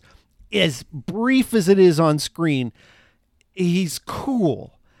performance, as brief as it is on screen, he's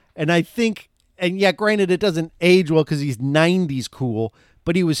cool. And I think, and yeah, granted, it doesn't age well because he's 90s cool,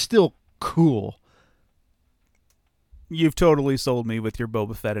 but he was still cool. You've totally sold me with your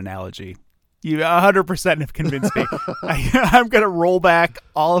Boba Fett analogy. You 100% have convinced me. I'm going to roll back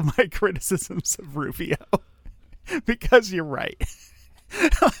all of my criticisms of Rufio because you're right.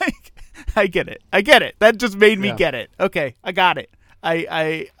 Like, I get it. That just made me get it. Okay, I got it.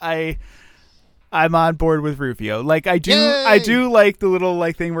 I'm on board with Rufio. Like, I do like the little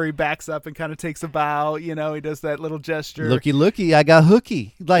like thing where he backs up and kind of takes a bow. You know, he does that little gesture. Looky, I got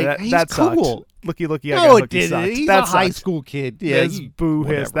hooky. Like, he's cool. Sucked. Looky, I got hooky. It didn't. He's that a high school kid. Yeah, boo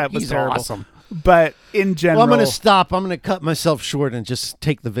hiss. That was he's terrible. Awesome. But in general, well, I'm going to stop. I'm going to cut myself short and just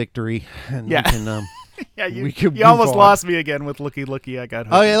take the victory. And we can, you almost lost me again with looky, I got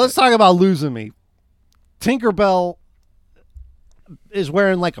hooky. Okay, let's talk about losing me. Tinkerbell is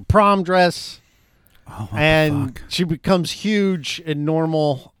wearing like a prom dress. Oh, and she becomes huge in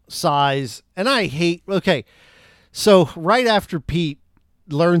normal size. And I hate, okay, So right after Pete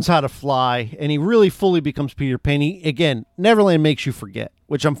learns how to fly and he really fully becomes Peter Pan, again, Neverland makes you forget,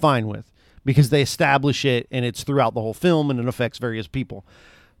 which I'm fine with because they establish it and it's throughout the whole film and it affects various people.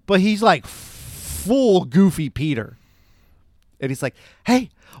 But he's like full goofy Peter. And he's like, hey,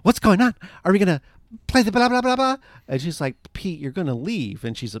 what's going on? Are we going to play the blah, blah, blah, blah? And she's like, Pete, you're going to leave.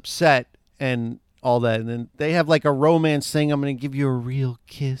 And she's upset and all that. And then they have like a romance thing. I'm going to give you a real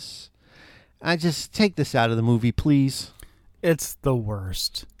kiss. I just take this out of the movie, please. It's the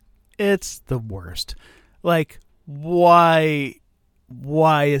worst. It's the worst. Like, why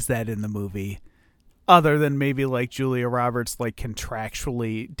is that in the movie? Other than maybe like Julia Roberts like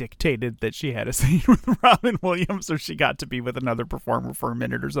contractually dictated that she had a scene with Robin Williams, so she got to be with another performer for a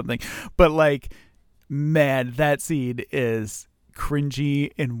minute or something. But like, man, that scene is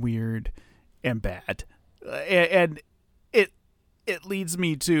cringy and weird and bad. And it leads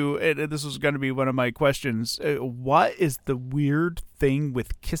me to, and this was going to be one of my questions, what is the weird thing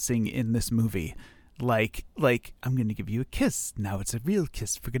with kissing in this movie? Like I'm going to give you a kiss. Now it's a real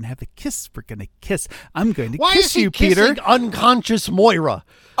kiss. We're going to have a kiss. We're going to kiss. I'm going to kiss you, Peter. Why is he kissing unconscious Moira?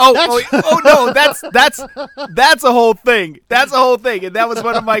 Oh no, that's a whole thing. That's a whole thing. And that was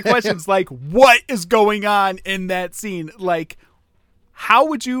one of my questions. Like, what is going on in that scene? Like, how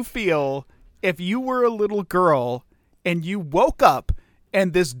would you feel if you were a little girl and you woke up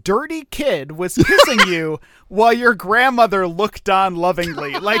and this dirty kid was kissing you while your grandmother looked on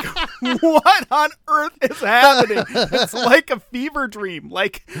lovingly? Like, what on earth is happening? It's like a fever dream.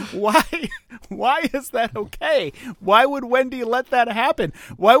 Like, why is that okay? Why would Wendy let that happen?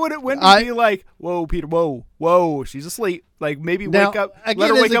 Why would Wendy be like, whoa, Peter, whoa, she's asleep. Like, maybe wake up, let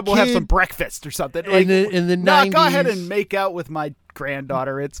her wake up, we'll have some breakfast or something. Like, in the 90s. Go ahead and make out with my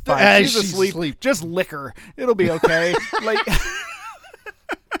granddaughter. It's fine. She's asleep. Just lick her. It'll be okay. Like...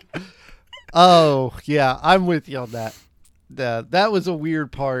 Oh, yeah, I'm with you on that. That was a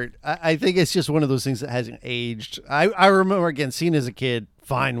weird part. I think it's just one of those things that hasn't aged. I remember, again, seeing as a kid,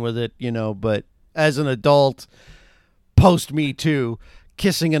 fine with it, but as an adult, post Me Too,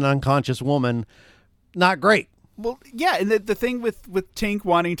 kissing an unconscious woman, not great. Well, yeah, and the thing with Tink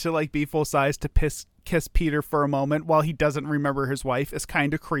wanting to like be full size to kiss Peter for a moment while he doesn't remember his wife is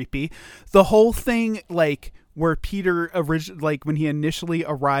kind of creepy. The whole thing, like, where Peter like when he initially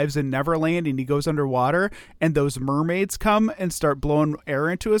arrives in Neverland and he goes underwater and those mermaids come and start blowing air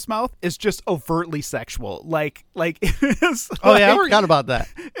into his mouth is just overtly sexual. Like it is. Oh yeah, I forgot about that.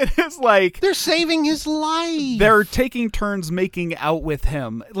 It is like they're saving his life. They're taking turns making out with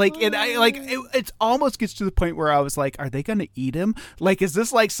him. Like it almost gets to the point where I was like, are they gonna eat him? Like, is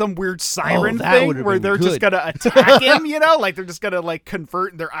this like some weird siren thing where they're just gonna attack him? Like they're just gonna like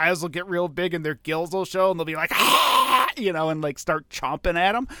convert and their eyes will get real big and their gills will show and they'll be like, and like start chomping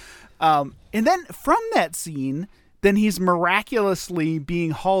at him. And then from that scene, then he's miraculously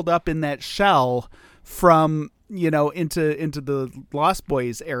being hauled up in that shell from, into the Lost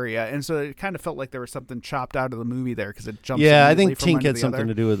Boys area. And so it kind of felt like there was something chopped out of the movie there because it jumped. Yeah, I think Tink had something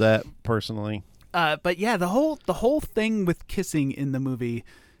to do with that personally. But yeah, the whole thing with kissing in the movie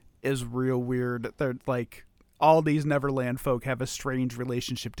is real weird. They're like, all these Neverland folk have a strange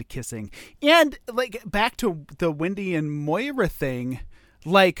relationship to kissing. And like back to the Wendy and Moira thing,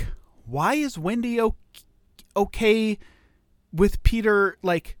 like, why is Wendy okay with Peter?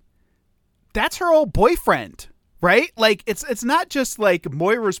 Like, that's her old boyfriend, right? Like, it's not just like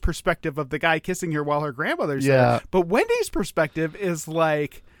Moira's perspective of the guy kissing her while her grandmother's there, but Wendy's perspective is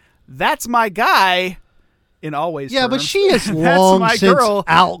like, that's my guy. In always terms. But she has long since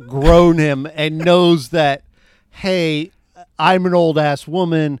outgrown him and knows that, hey, I'm an old ass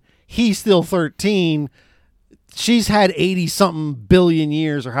woman. He's still 13. She's had 80-something billion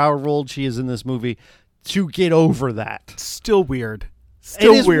years or however old she is in this movie to get over that. Still weird. It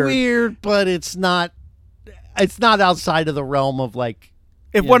is weird, but it's not outside of the realm of like.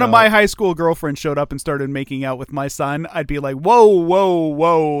 If one of my high school girlfriends showed up and started making out with my son, I'd be like,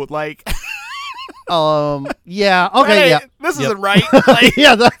 whoa, like. Yeah. Okay. Hey, yeah. This isn't right. Like,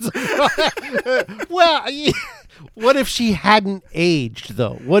 yeah. That's. Well. Yeah. What if she hadn't aged,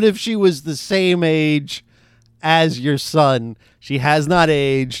 though? What if she was the same age as your son? She has not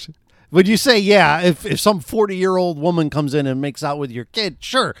aged. Would you say, yeah, if some 40-year-old woman comes in and makes out with your kid,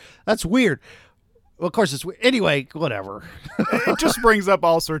 sure, that's weird. Well, of course it's weird. Anyway, whatever. It just brings up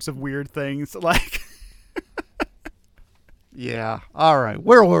all sorts of weird things. Like, yeah. All right.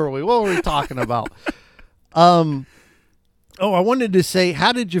 Where were we? What were we talking about? Oh, I wanted to say,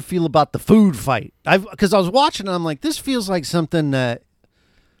 how did you feel about the food fight? Because I was watching and I'm like, this feels like something that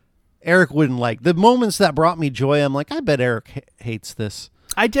Eric wouldn't like. The moments that brought me joy, I'm like, I bet Eric hates this.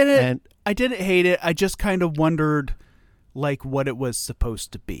 I didn't. I didn't hate it. I just kind of wondered, like, what it was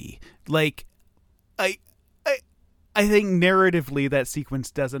supposed to be. Like, I think narratively that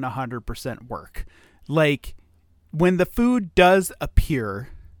sequence doesn't 100% work. Like, when the food does appear,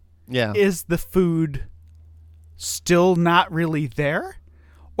 is the food still not really there?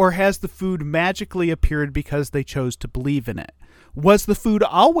 Or has the food magically appeared because they chose to believe in it? Was the food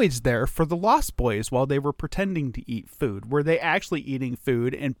always there for the Lost Boys while they were pretending to eat food? Were they actually eating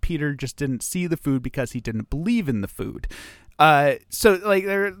food and Peter just didn't see the food because he didn't believe in the food? So like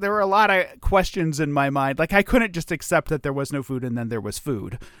there were a lot of questions in my mind. Like I couldn't just accept that there was no food and then there was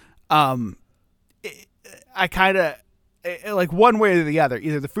food. I kind of like one way or the other.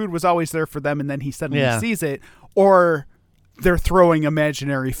 Either the food was always there for them and then he suddenly sees it, or they're throwing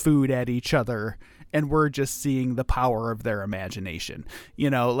imaginary food at each other and we're just seeing the power of their imagination. You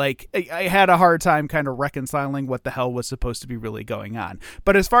know, like I had a hard time kind of reconciling what the hell was supposed to be really going on.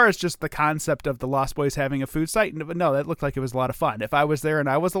 But as far as just the concept of the Lost Boys having a food site, no, that looked like it was a lot of fun. If I was there and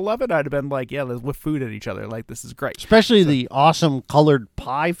I was 11, I'd have been like, yeah, let's whip food at each other. Like, this is great. Especially the awesome colored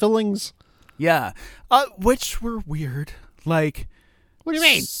pie fillings. Yeah. Which were weird. Like, what do you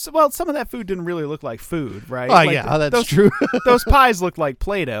mean? Well, some of that food didn't really look like food, right? Oh, like that's true. Those pies looked like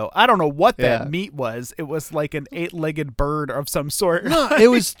Play-Doh. I don't know what that meat was. It was like an 8-legged bird of some sort. No, it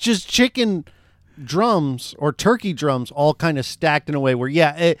was just chicken drums or turkey drums all kind of stacked in a way where,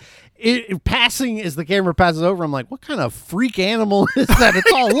 it passing as the camera passes over, I'm like, what kind of freak animal is that?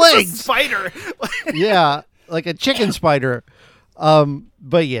 It's all legs. It's a spider. Yeah, like a chicken spider.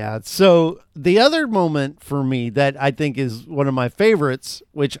 But yeah, so the other moment for me that I think is one of my favorites,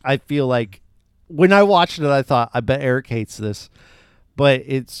 which I feel like when I watched it, I thought, I bet Eric hates this, but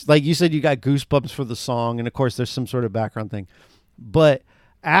it's like you said, you got goosebumps for the song. And of course there's some sort of background thing, but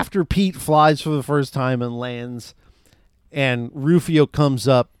after Pete flies for the first time and lands and Rufio comes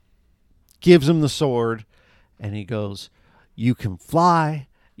up, gives him the sword and he goes, you can fly,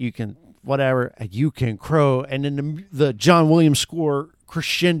 you can whatever, and you can crow. And then the John Williams score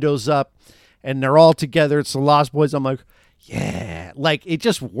crescendos up and they're all together. It's the Lost Boys. I'm like, yeah, like it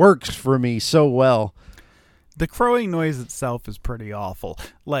just works for me so well. The crowing noise itself is pretty awful.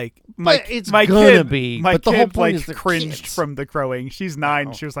 Like my kid, the whole point is cringed from the crowing. She's 9.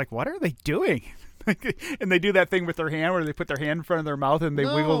 Oh. She was like, what are they doing? And they do that thing with their hand where they put their hand in front of their mouth and they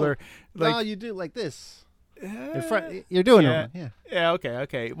wiggle their like. No, you do like this. In front, you're doing it. Yeah.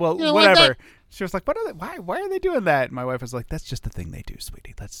 Okay. Well, whatever. Like she was like, "What are they? Why are they doing that?" And my wife was like, "That's just the thing they do,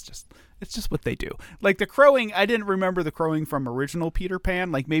 sweetie. It's just what they do." Like the crowing, I didn't remember the crowing from original Peter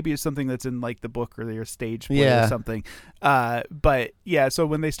Pan. Like maybe it's something that's in like the book or their stage play or something. But yeah. So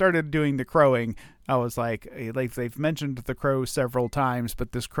when they started doing the crowing, I was like they've mentioned the crow several times,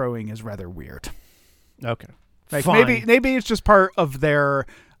 but this crowing is rather weird. Okay. Like fine. maybe it's just part of their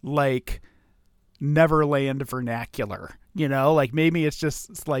like Neverland vernacular, you know, like maybe it's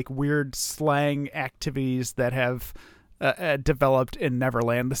just like weird slang activities that have developed in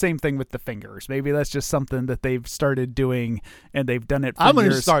Neverland. The same thing with the fingers. Maybe that's just something that they've started doing and they've done it for I'm going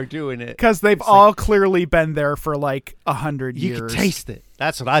years. to start doing it because they've all clearly been there for like 100 years. You can taste it.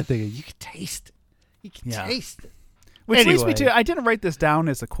 That's what I think. You can taste it. You can taste it. Which leads me to, I didn't write this down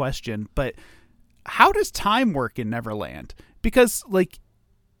as a question, but how does time work in Neverland? Because like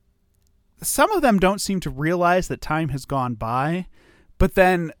some of them don't seem to realize that time has gone by, but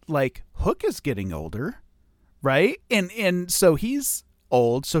then like Hook is getting older, right? And so he's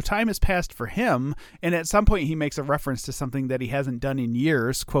old, so time has passed for him, and at some point he makes a reference to something that he hasn't done in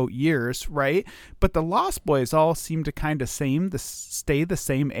years, quote years, right? But the Lost Boys all seem to kind of stay the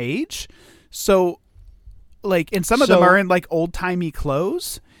same age. So like, and some of them are in like old-timey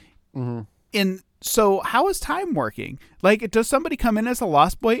clothes. Mm-hmm. And so how is time working? Like, does somebody come in as a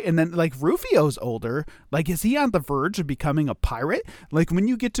Lost Boy and then like Rufio's older? Like, is he on the verge of becoming a pirate? Like when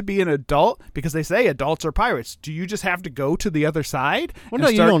you get to be an adult, because they say adults are pirates, do you just have to go to the other side? Well, no,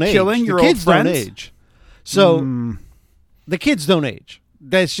 you don't age. Killing your kids old friends? don't age. So the kids don't age.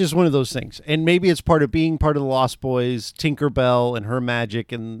 That's just one of those things. And maybe it's part of being part of the Lost Boys, Tinkerbell and her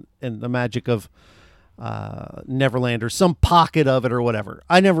magic and the magic of Neverland or some pocket of it or whatever.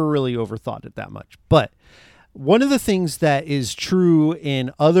 I never really overthought it that much. But one of the things that is true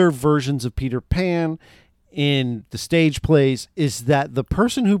in other versions of Peter Pan in the stage plays is that the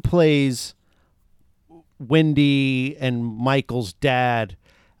person who plays Wendy and Michael's dad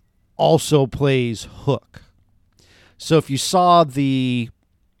also plays Hook. So if you saw the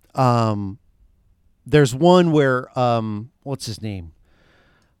there's one where what's his name?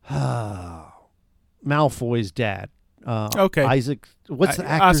 Malfoy's dad. Okay. Isaac. What's the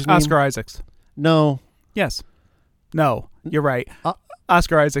actor's name? Oscar Isaacs. No. Yes. No. You're right.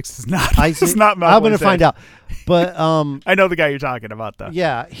 Oscar Isaacs is not. It's not Malfoy's I'm going to find out. But I know the guy you're talking about, though.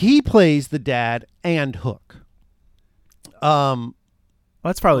 Yeah, he plays the dad and Hook. Well,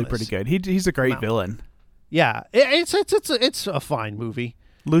 that's probably pretty good. He's a great villain. Yeah, it's a fine movie.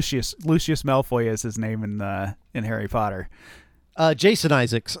 Lucius Malfoy is his name in Harry Potter. Jason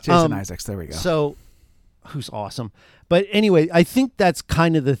Isaacs. Isaacs. There we go. So, who's awesome. But anyway, I think that's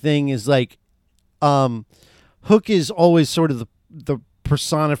kind of the thing is like, Hook is always sort of the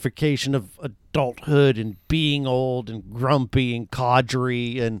personification of adulthood and being old and grumpy and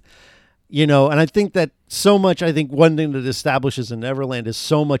codgery and, and I think that so much, I think one thing that establishes in Neverland is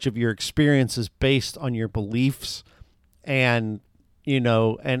so much of your experience is based on your beliefs and,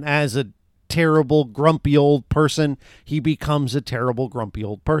 and as a terrible, grumpy old person, he becomes a terrible, grumpy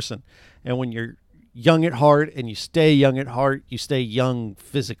old person. And when you're young at heart and you stay young at heart, you stay young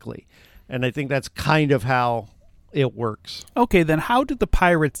physically. And I think that's kind of how it works. Okay, then how did the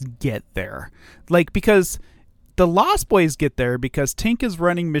pirates get there? Because the Lost Boys get there because Tink is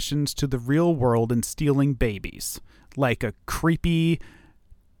running missions to the real world and stealing babies, like a creepy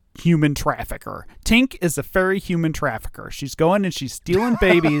human trafficker. Tink is a fairy human trafficker. She's going and she's stealing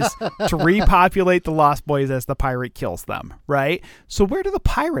babies to repopulate the Lost Boys as the pirate kills them, right? So where do the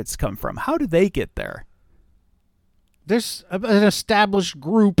pirates come from? How do they get there? There's an established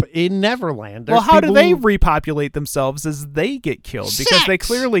group in Neverland. Well, how do they repopulate themselves as they get killed? Because they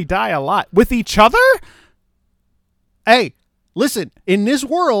clearly die a lot. With each other? Hey, listen, in this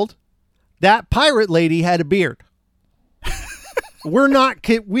world, that pirate lady had a beard.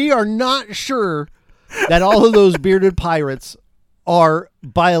 We are not sure that all of those bearded pirates are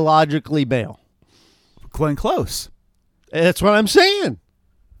biologically male. Glenn Close. That's what I'm saying.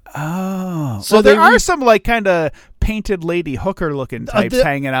 Oh. So there are some kind of painted lady hooker looking types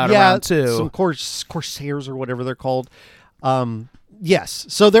hanging out around too. Some corsairs or whatever they're called. Yes.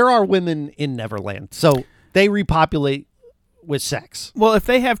 So there are women in Neverland. So they repopulate with sex. Well, if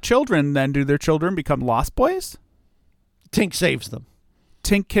they have children, then do their children become Lost Boys? Tink saves them.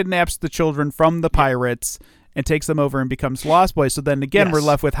 Tink kidnaps the children from the pirates and takes them over and becomes Lost Boys. So then again, we're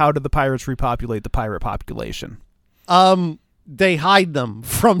left with how did the pirates repopulate the pirate population? They hide them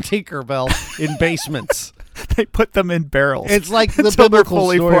from Tinkerbell in basements. They put them in barrels. It's like the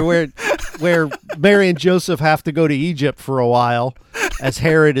biblical story where Mary and Joseph have to go to Egypt for a while as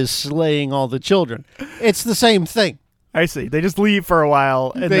Herod is slaying all the children. It's the same thing. I see. They just leave for a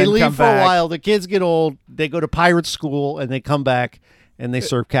while and they then leave come for back. a while. The kids get old. They go to pirate school and they come back and they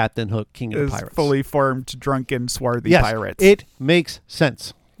serve Captain Hook, King of the Pirates. Fully formed, drunken, swarthy pirates. It makes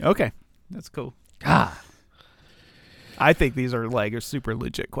sense. Okay, that's cool. God. I think these are super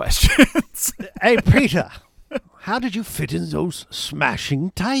legit questions. Hey, Peter, how did you fit in those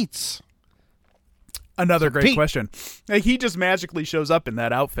smashing tights? Another great question. He just magically shows up in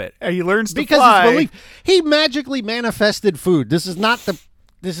that outfit. He learns to because fly. It's belief. He magically manifested food. This is not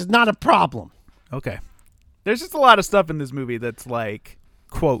a problem. Okay. There's just a lot of stuff in this movie that's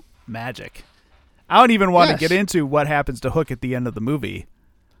quote, magic. I don't even want to get into what happens to Hook at the end of the movie.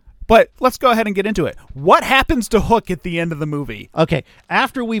 But let's go ahead and get into it. What happens to Hook at the end of the movie? Okay.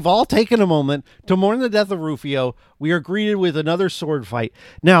 After we've all taken a moment to mourn the death of Rufio, we are greeted with another sword fight.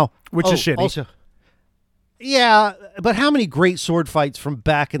 Now, which is shitty. Also, yeah, but how many great sword fights from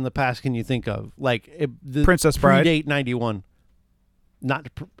back in the past can you think of? The Princess Bride. Predate 91.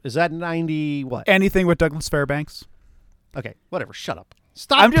 Is that 90 what? Anything with Douglas Fairbanks. Okay, whatever. Shut up.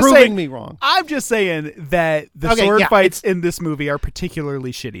 Stop proving me wrong. I'm just saying that the sword fights in this movie are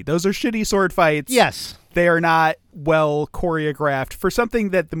particularly shitty. Those are shitty sword fights. Yes. They are not well choreographed for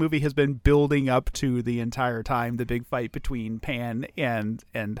something that the movie has been building up to the entire time, the big fight between Pan and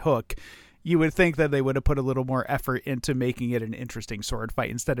Hook. You would think that they would have put a little more effort into making it an interesting sword fight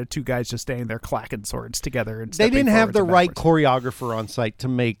instead of two guys just standing there clacking swords together. And they didn't have the right choreographer on site to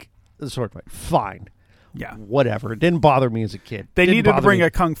make the sword fight. Fine. Yeah. Whatever. It didn't bother me as a kid. They needed to bring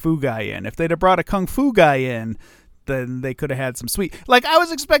a kung fu guy in. If they'd have brought a kung fu guy in, then they could have had some sweet... I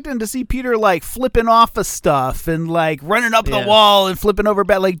was expecting to see Peter, flipping off of stuff and, running up the wall and flipping over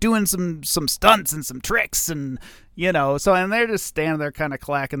back, doing some stunts and some tricks and, and they're just standing there kind of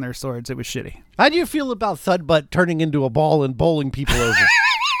clacking their swords. It was shitty. How do you feel about Thudbutt turning into a ball and bowling people over?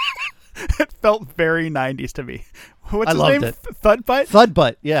 It felt very 90s to me. What's his name? Thudbutt?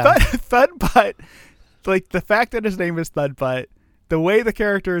 Thudbutt, yeah. Thudbutt. The fact that his name is Thudbutt, the way the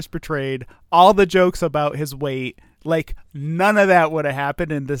character is portrayed, all the jokes about his weight, none of that would have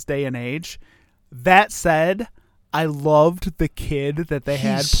happened in this day and age. That said, I loved the kid that they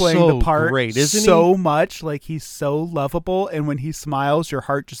had He's playing so the part great, isn't so he? much. Like, he's so lovable, and when he smiles, your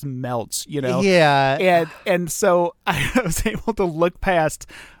heart just melts, you know? Yeah. And so I was able to look past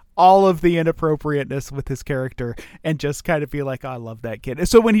all of the inappropriateness with his character and just kind of be like, oh, I love that kid. And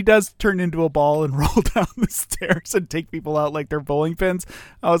so when he does turn into a ball and roll down the stairs and take people out like they're bowling pins,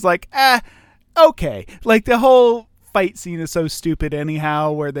 I was like, okay. Like, the whole fight scene is so stupid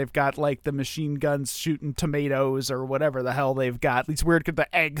anyhow, where they've got like the machine guns shooting tomatoes or whatever the hell they've got, these weird,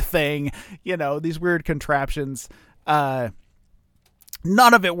 the egg thing, you know, these weird contraptions.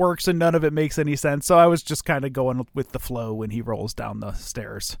 None of it works and none of it makes any sense. So I was just kind of going with the flow when he rolls down the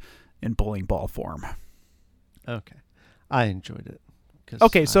stairs in bowling ball form. Okay. I enjoyed it.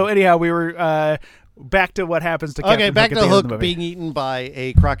 Okay, so anyhow, we were back to what happens to Captain Okay, back Hook to at the end of the Hook movie. being eaten by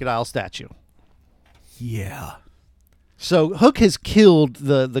a crocodile statue. Yeah. So Hook has killed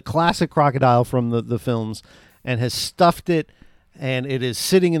the classic crocodile from the films and has stuffed it, and it is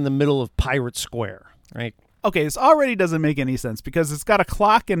sitting in the middle of Pirate Square, right? Okay, this already doesn't make any sense because it's got a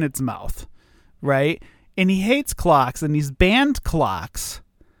clock in its mouth, right? And he hates clocks, and he's banned clocks.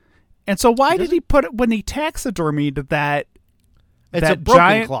 And so why did he put it when he taxidermied that? It's that a broken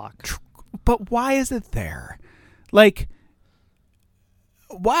giant clock. But why is it there? Like,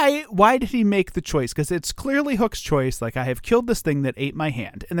 why did he make the choice? Because it's clearly Hook's choice. Like, I have killed this thing that ate my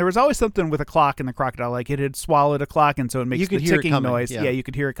hand. And there was always something with a clock in the crocodile. Like, it had swallowed a clock, and so it makes the ticking noise. Yeah, you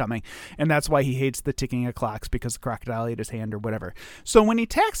could hear it coming. And that's why he hates the ticking of clocks, because the crocodile ate his hand or whatever. So when he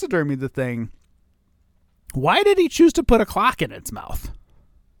taxidermied the thing, why did he choose to put a clock in its mouth?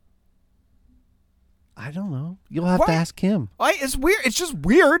 I don't know. You'll have to ask him. It's weird. It's just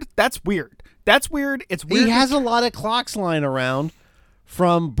weird. That's weird. It's weird. He has a lot of clocks lying around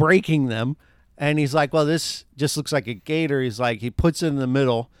from breaking them, and he's like, well, this just looks like a gator. He's like, he puts it in the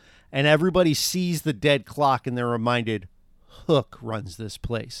middle, and everybody sees the dead clock, and they're reminded Hook runs this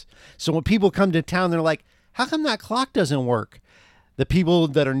place. So when people come to town, they're like, how come that clock doesn't work? The people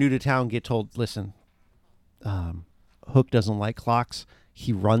that are new to town get told, listen, Hook doesn't like clocks.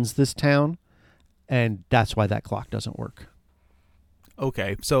 He runs this town, and that's why that clock doesn't work.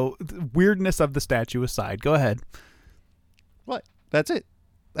 Okay, so the weirdness of the statue aside, go ahead. What? That's it.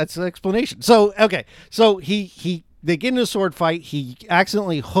 That's the explanation. So, okay. So they get in a sword fight. He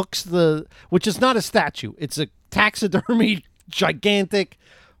accidentally hooks which is not a statue. It's a taxidermy, gigantic,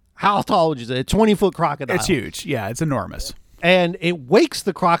 how tall would you say? A 20-foot crocodile. It's huge. Yeah, it's enormous. And it wakes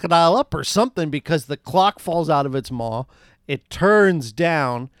the crocodile up or something because the clock falls out of its maw. It turns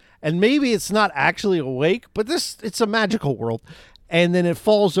down, and maybe it's not actually awake, but it's a magical world. And then it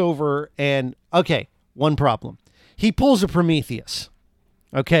falls over, and, okay, one problem. He pulls a Prometheus.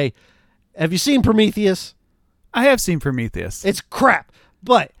 Okay. Have you seen Prometheus? I have seen Prometheus. It's crap.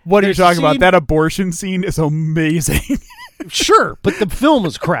 But what are you talking about? That abortion scene is amazing. Sure, but the film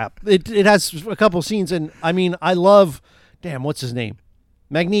is crap. It has a couple scenes, and I mean, I love, what's his name?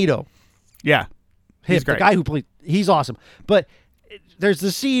 Magneto. Yeah. He's great. The guy who played, he's awesome. But there's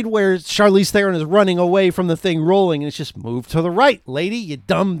the scene where Charlize Theron is running away from the thing rolling, and it's just move to the right, lady, you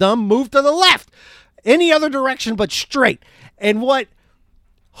dumb, move to the left. Any other direction but straight. And what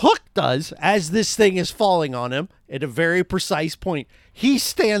Hook does as this thing is falling on him at a very precise point, he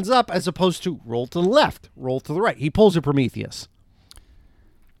stands up as opposed to roll to the left, roll to the right. He pulls a Prometheus.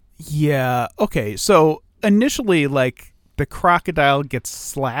 Yeah. Okay. So initially, like, the crocodile gets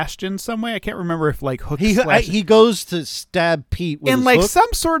slashed in some way. I can't remember if like Hook he goes to stab Pete with and his like hook. some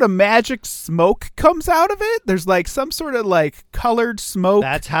sort of magic smoke comes out of it. There's like some sort of like colored smoke.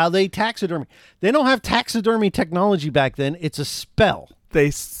 That's how they taxidermy. They don't have taxidermy technology back then. It's a spell.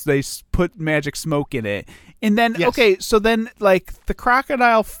 They put magic smoke in it. And then, yes. Okay, so then like the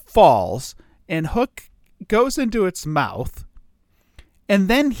crocodile falls and Hook goes into its mouth and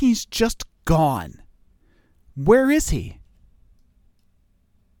then he's just gone. Where is he?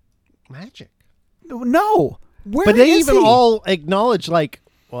 Magic. No. Where but they is even he? all acknowledge, like,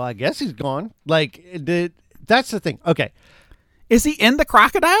 well, I guess he's gone. Like, that's the thing. Okay. Is he in the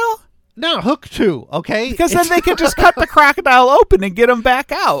crocodile? No, Hook too, okay? Because then they could just cut the crocodile open and get him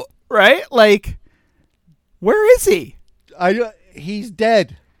back out, right? Like, where is he? He's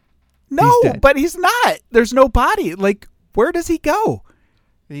dead. No, he's dead. But he's not. There's no body. Like, where does he go?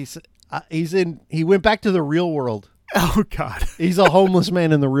 He went back to the real world. Oh, God. He's a homeless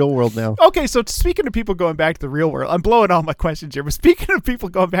man in the real world now. Okay, so speaking of people going back to the real world, I'm blowing all my questions here, but speaking of people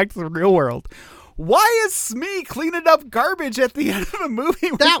going back to the real world, why is Smee cleaning up garbage at the end of the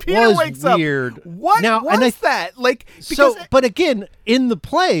movie when that Peter was wakes weird. up? What now, was that? Like, because but again, in the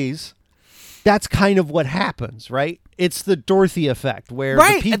plays, that's kind of what happens, right? It's the Dorothy effect where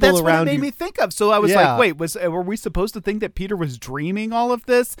right. the people that's around what it made you. me think of. So I was Yeah. like, wait, were we supposed to think that Peter was dreaming all of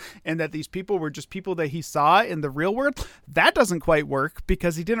this and that these people were just people that he saw in the real world? That doesn't quite work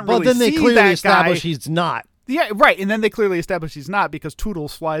because he didn't really Well, then they see clearly that establish guy. he's not. Yeah, right. And then they clearly establish he's not because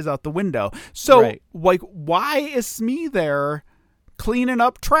Toodles flies out the window. So, Right. like, why is Smee there cleaning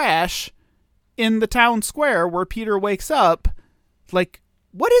up trash in the town square where Peter wakes up? Like,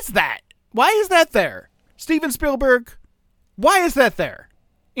 what is that? Why is that there? Steven Spielberg, why is that there?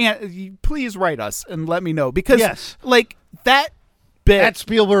 And please write us and let me know because, Yes. like, that bit. At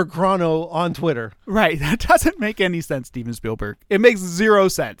Spielberg Chrono on Twitter. Right. That doesn't make any sense, Steven Spielberg. It makes zero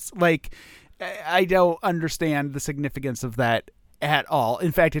sense. Like, I don't understand the significance of that at all.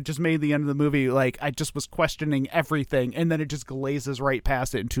 In fact, it just made the end of the movie like I just was questioning everything, and then it just glazes right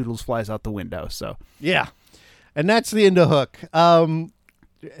past it, and Toodles flies out the window. So, Yeah. And that's the end of Hook.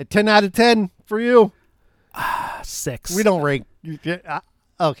 10 out of 10 for you. 6. We don't rank.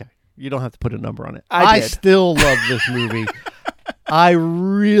 Okay. You don't have to put a number on it. I did. Still love this movie. I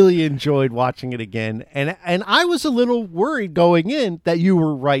really enjoyed watching it again. And I was a little worried going in that you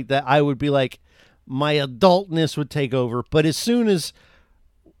were right, that I would be like, my adultness would take over. But as soon as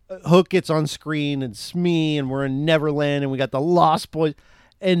Hook gets on screen and Smee and we're in Neverland and we got the Lost Boys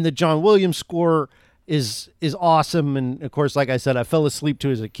and the John Williams score is awesome. And of course, like I said, I fell asleep to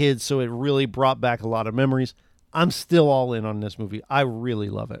it as a kid, so it really brought back a lot of memories. I'm still all in on this movie. I really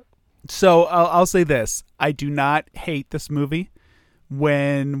love it. So I'll say this: I do not hate this movie.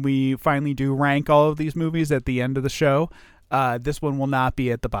 When we finally do rank all of these movies at the end of the show, this one will not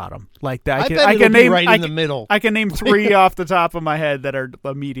be at the bottom. Like that, I can name right in the middle. I can name 3 off the top of my head that are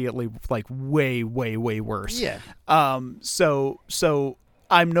immediately like way, way, way worse. Yeah. So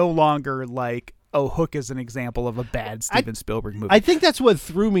I'm no longer like, oh, Hook is an example of a bad Steven Spielberg movie. I think that's what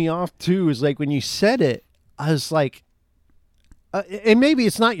threw me off too. Is like when you said it, I was like, and maybe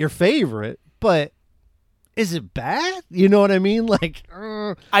it's not your favorite, but is it bad? You know what I mean? Like,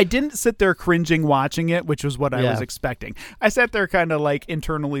 I didn't sit there cringing watching it, which was what I Yeah. was expecting. I sat there kind of like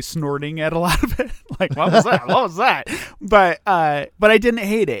internally snorting at a lot of it. Like, what was that? What was that? But I didn't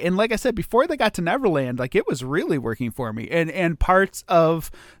hate it. And like I said, before they got to Neverland, like it was really working for me. And parts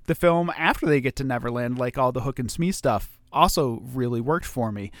of the film after they get to Neverland, like all the Hook and Smee stuff, also really worked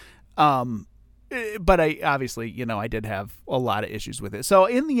for me. But I obviously, I did have a lot of issues with it. So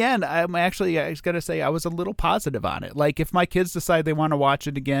in the end, I was going to say I was a little positive on it. Like if my kids decide they want to watch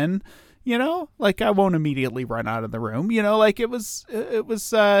it again, like I won't immediately run out of the room, like it was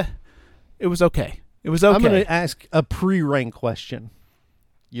okay. It was okay. I'm going to ask a pre-rank question.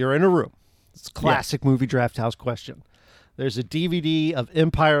 You're in a room. It's a classic movie draft house question. There's a DVD of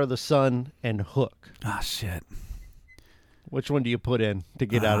Empire of the Sun and Hook. Oh, shit. Which one do you put in to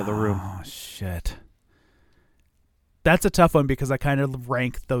get out of the room? Oh, shit. That's a tough one because I kind of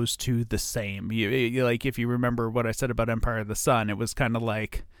rank those two the same. You like, if you remember what I said about Empire of the Sun, it was kind of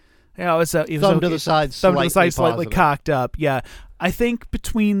like, it was Thumb to the side, slightly cocked up. Yeah. I think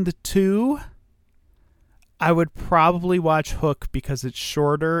between the two, I would probably watch Hook because it's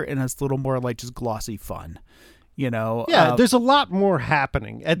shorter and it's a little more like just glossy fun. Yeah, there's a lot more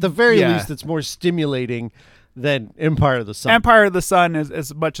happening. At the very least, it's more stimulating than Empire of the Sun. Empire of the Sun,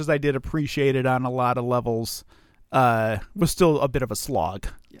 as much as I did appreciate it on a lot of levels, was still a bit of a slog.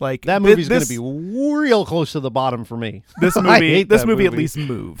 Like that movie's going to be real close to the bottom for me. This movie at least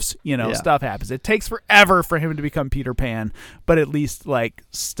moves. Stuff happens. It takes forever for him to become Peter Pan, but at least like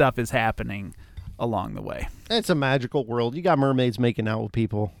stuff is happening along the way. It's a magical world. You got mermaids making out with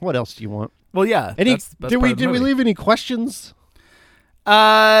people. What else do you want? Well, yeah. Did we leave any questions?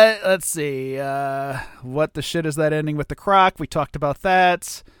 Let's see. What the shit is that ending with the croc? We talked about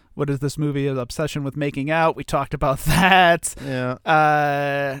that. What is this movie? An obsession with making out? We talked about that.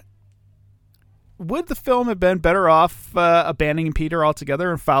 Yeah. Would the film have been better off abandoning Peter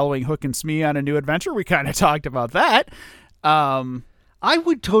altogether and following Hook and Smee on a new adventure? We kind of talked about that. I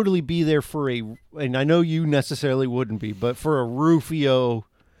would totally be there for and I know you necessarily wouldn't be, but for a Rufio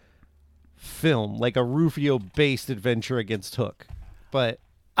film, like a Rufio-based adventure against Hook. But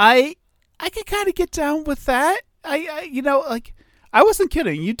I could kind of get down with that. I wasn't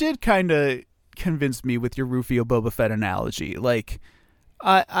kidding. You did kind of convince me with your Rufio Boba Fett analogy. Like,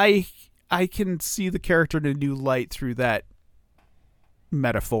 I can see the character in a new light through that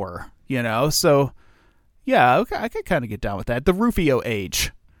metaphor. So yeah, okay, I could kind of get down with that. The Rufio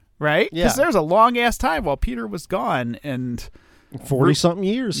age, right? Yeah. Because there's a long ass time while Peter was gone and 40-something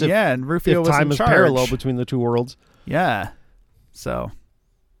years. And Rufio if was time in is charge. parallel between the two worlds. Yeah. So,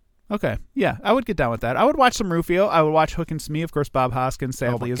 Okay. Yeah, I would get down with that. I would watch some Rufio. I would watch Hook and Smee. Of course, Bob Hoskins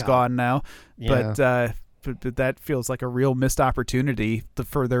sadly is gone now. Yeah. But that feels like a real missed opportunity, the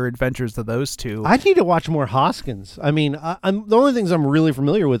further adventures of those two. I need to watch more Hoskins. I mean, I'm the only things I'm really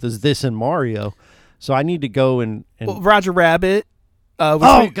familiar with is this and Mario. So I need to go and Well, Roger Rabbit.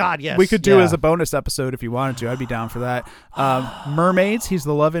 God, yes. We could do as a bonus episode if you wanted to. I'd be down for that. Mermaids. He's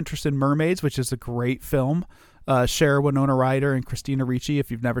the love interest in Mermaids, which is a great film. Cher, Winona Ryder, and Christina Ricci.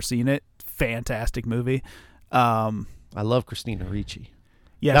 If you've never seen it, fantastic movie. I love Christina Ricci.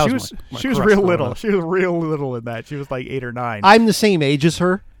 Yeah, she was real little. She was real little in that. She was like 8 or 9. I'm the same age as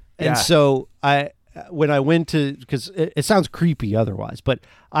her, and so when I went to, because it sounds creepy otherwise, but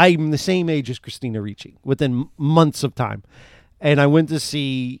I'm the same age as Christina Ricci within months of time, and I went to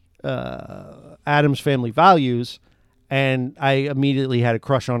see Addams Family Values, and I immediately had a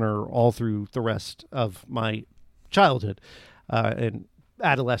crush on her all through the rest of my childhood and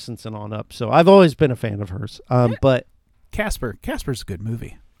adolescence and on up. So I've always been a fan of hers. But Casper's a good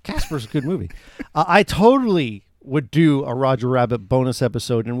movie. Casper's a good movie. I totally would do a Roger Rabbit bonus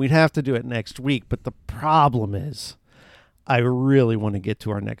episode, and we'd have to do it next week. But the problem is, I really want to get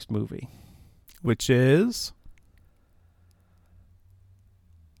to our next movie, which is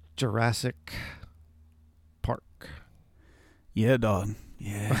Jurassic Park. Yeah, dog.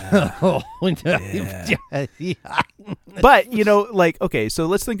 Yeah. Yeah. But, okay, so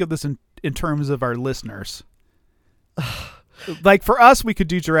let's think of this in terms of our listeners. Like, for us, we could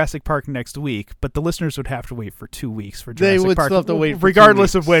do Jurassic Park next week, but the listeners would have to wait for 2 weeks for Jurassic Park. They would still have to wait for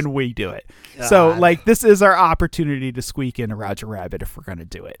regardless 2 weeks. of when we do it. God. So, this is our opportunity to squeak in a Roger Rabbit if we're going to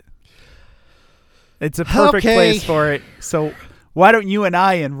do it. It's a perfect place for it. So, why don't you and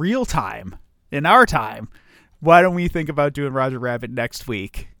I, in real time, in our time, why don't we think about doing Roger Rabbit next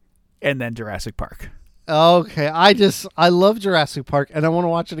week and then Jurassic Park? Okay. I love Jurassic Park, and I want to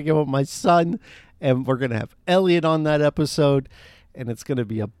watch it again with my son, and we're going to have Elliot on that episode, and it's going to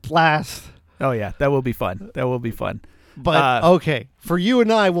be a blast. Oh, yeah. That will be fun. That will be fun. But, okay, for you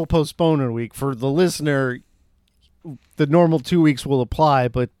and I, we'll postpone a week. For the listener, the normal 2 weeks will apply,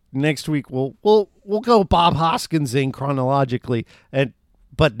 but next week we'll go Bob Hoskins in chronologically,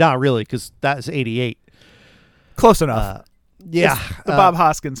 but not really, because that's 88. Close enough. Yeah. It's the Bob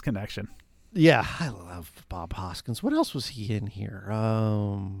Hoskins connection. Yeah, I love Bob Hoskins. What else was he in here?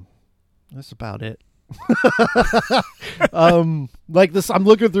 That's about it. Like this, I'm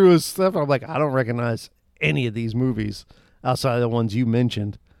looking through his stuff. I'm like, I don't recognize any of these movies outside of the ones you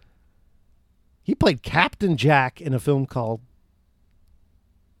mentioned. He played Captain Jack in a film called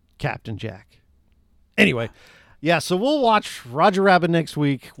Captain Jack. Anyway, yeah, so we'll watch Roger Rabbit next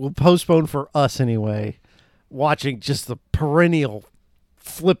week. We'll postpone for us anyway, watching just the perennial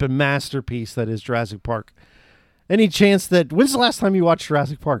flipping masterpiece that is Jurassic Park. Any chance that, when's the last time you watched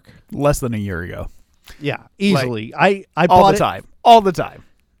Jurassic Park? Less than a year ago. Yeah, easily. I all the time. All the time.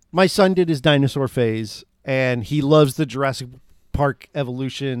 My son did his dinosaur phase, and he loves the Jurassic Park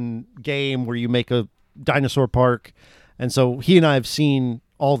evolution game where you make a dinosaur park. And so he and I have seen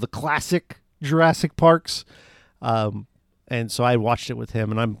all the classic Jurassic Parks. And so I watched it with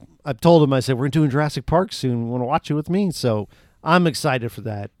him, and I've told him, I said, we're doing Jurassic Park soon. Want to watch it with me? So I'm excited for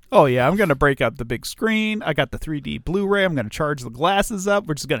that. Oh, yeah. I'm going to break up the big screen. I got the 3D Blu-ray. I'm going to charge the glasses up.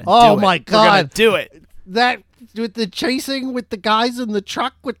 We're just going to do it. Oh, my God. We're going to do it. That, with the chasing with the guys in the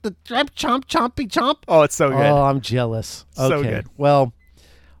truck with the chompy chomp. Oh, it's so good. Oh, I'm jealous. Okay. So good. Well,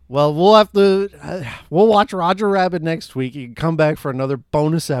 we'll have to, we'll watch Roger Rabbit next week. You can come back for another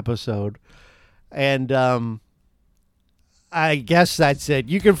bonus episode. And, I guess that's it.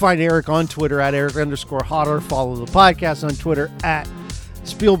 You can find Eric on Twitter at Eric_Hodder. Follow the podcast on Twitter at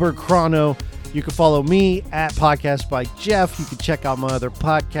Spielberg Chrono. You can follow me at Podcast by Jeff. You can check out my other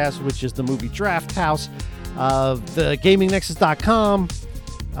podcast, which is the Movie Draft House, the GamingNexus.com,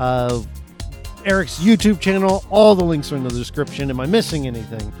 Eric's YouTube channel. All the links are in the description. Am I missing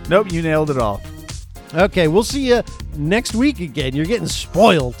anything? Nope, you nailed it all. Okay, we'll see you next week again. You're getting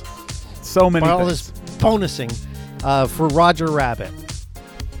spoiled. So many by things. all this bonusing for Roger Rabbit.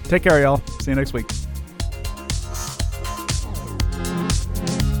 Take care, y'all. See you next week.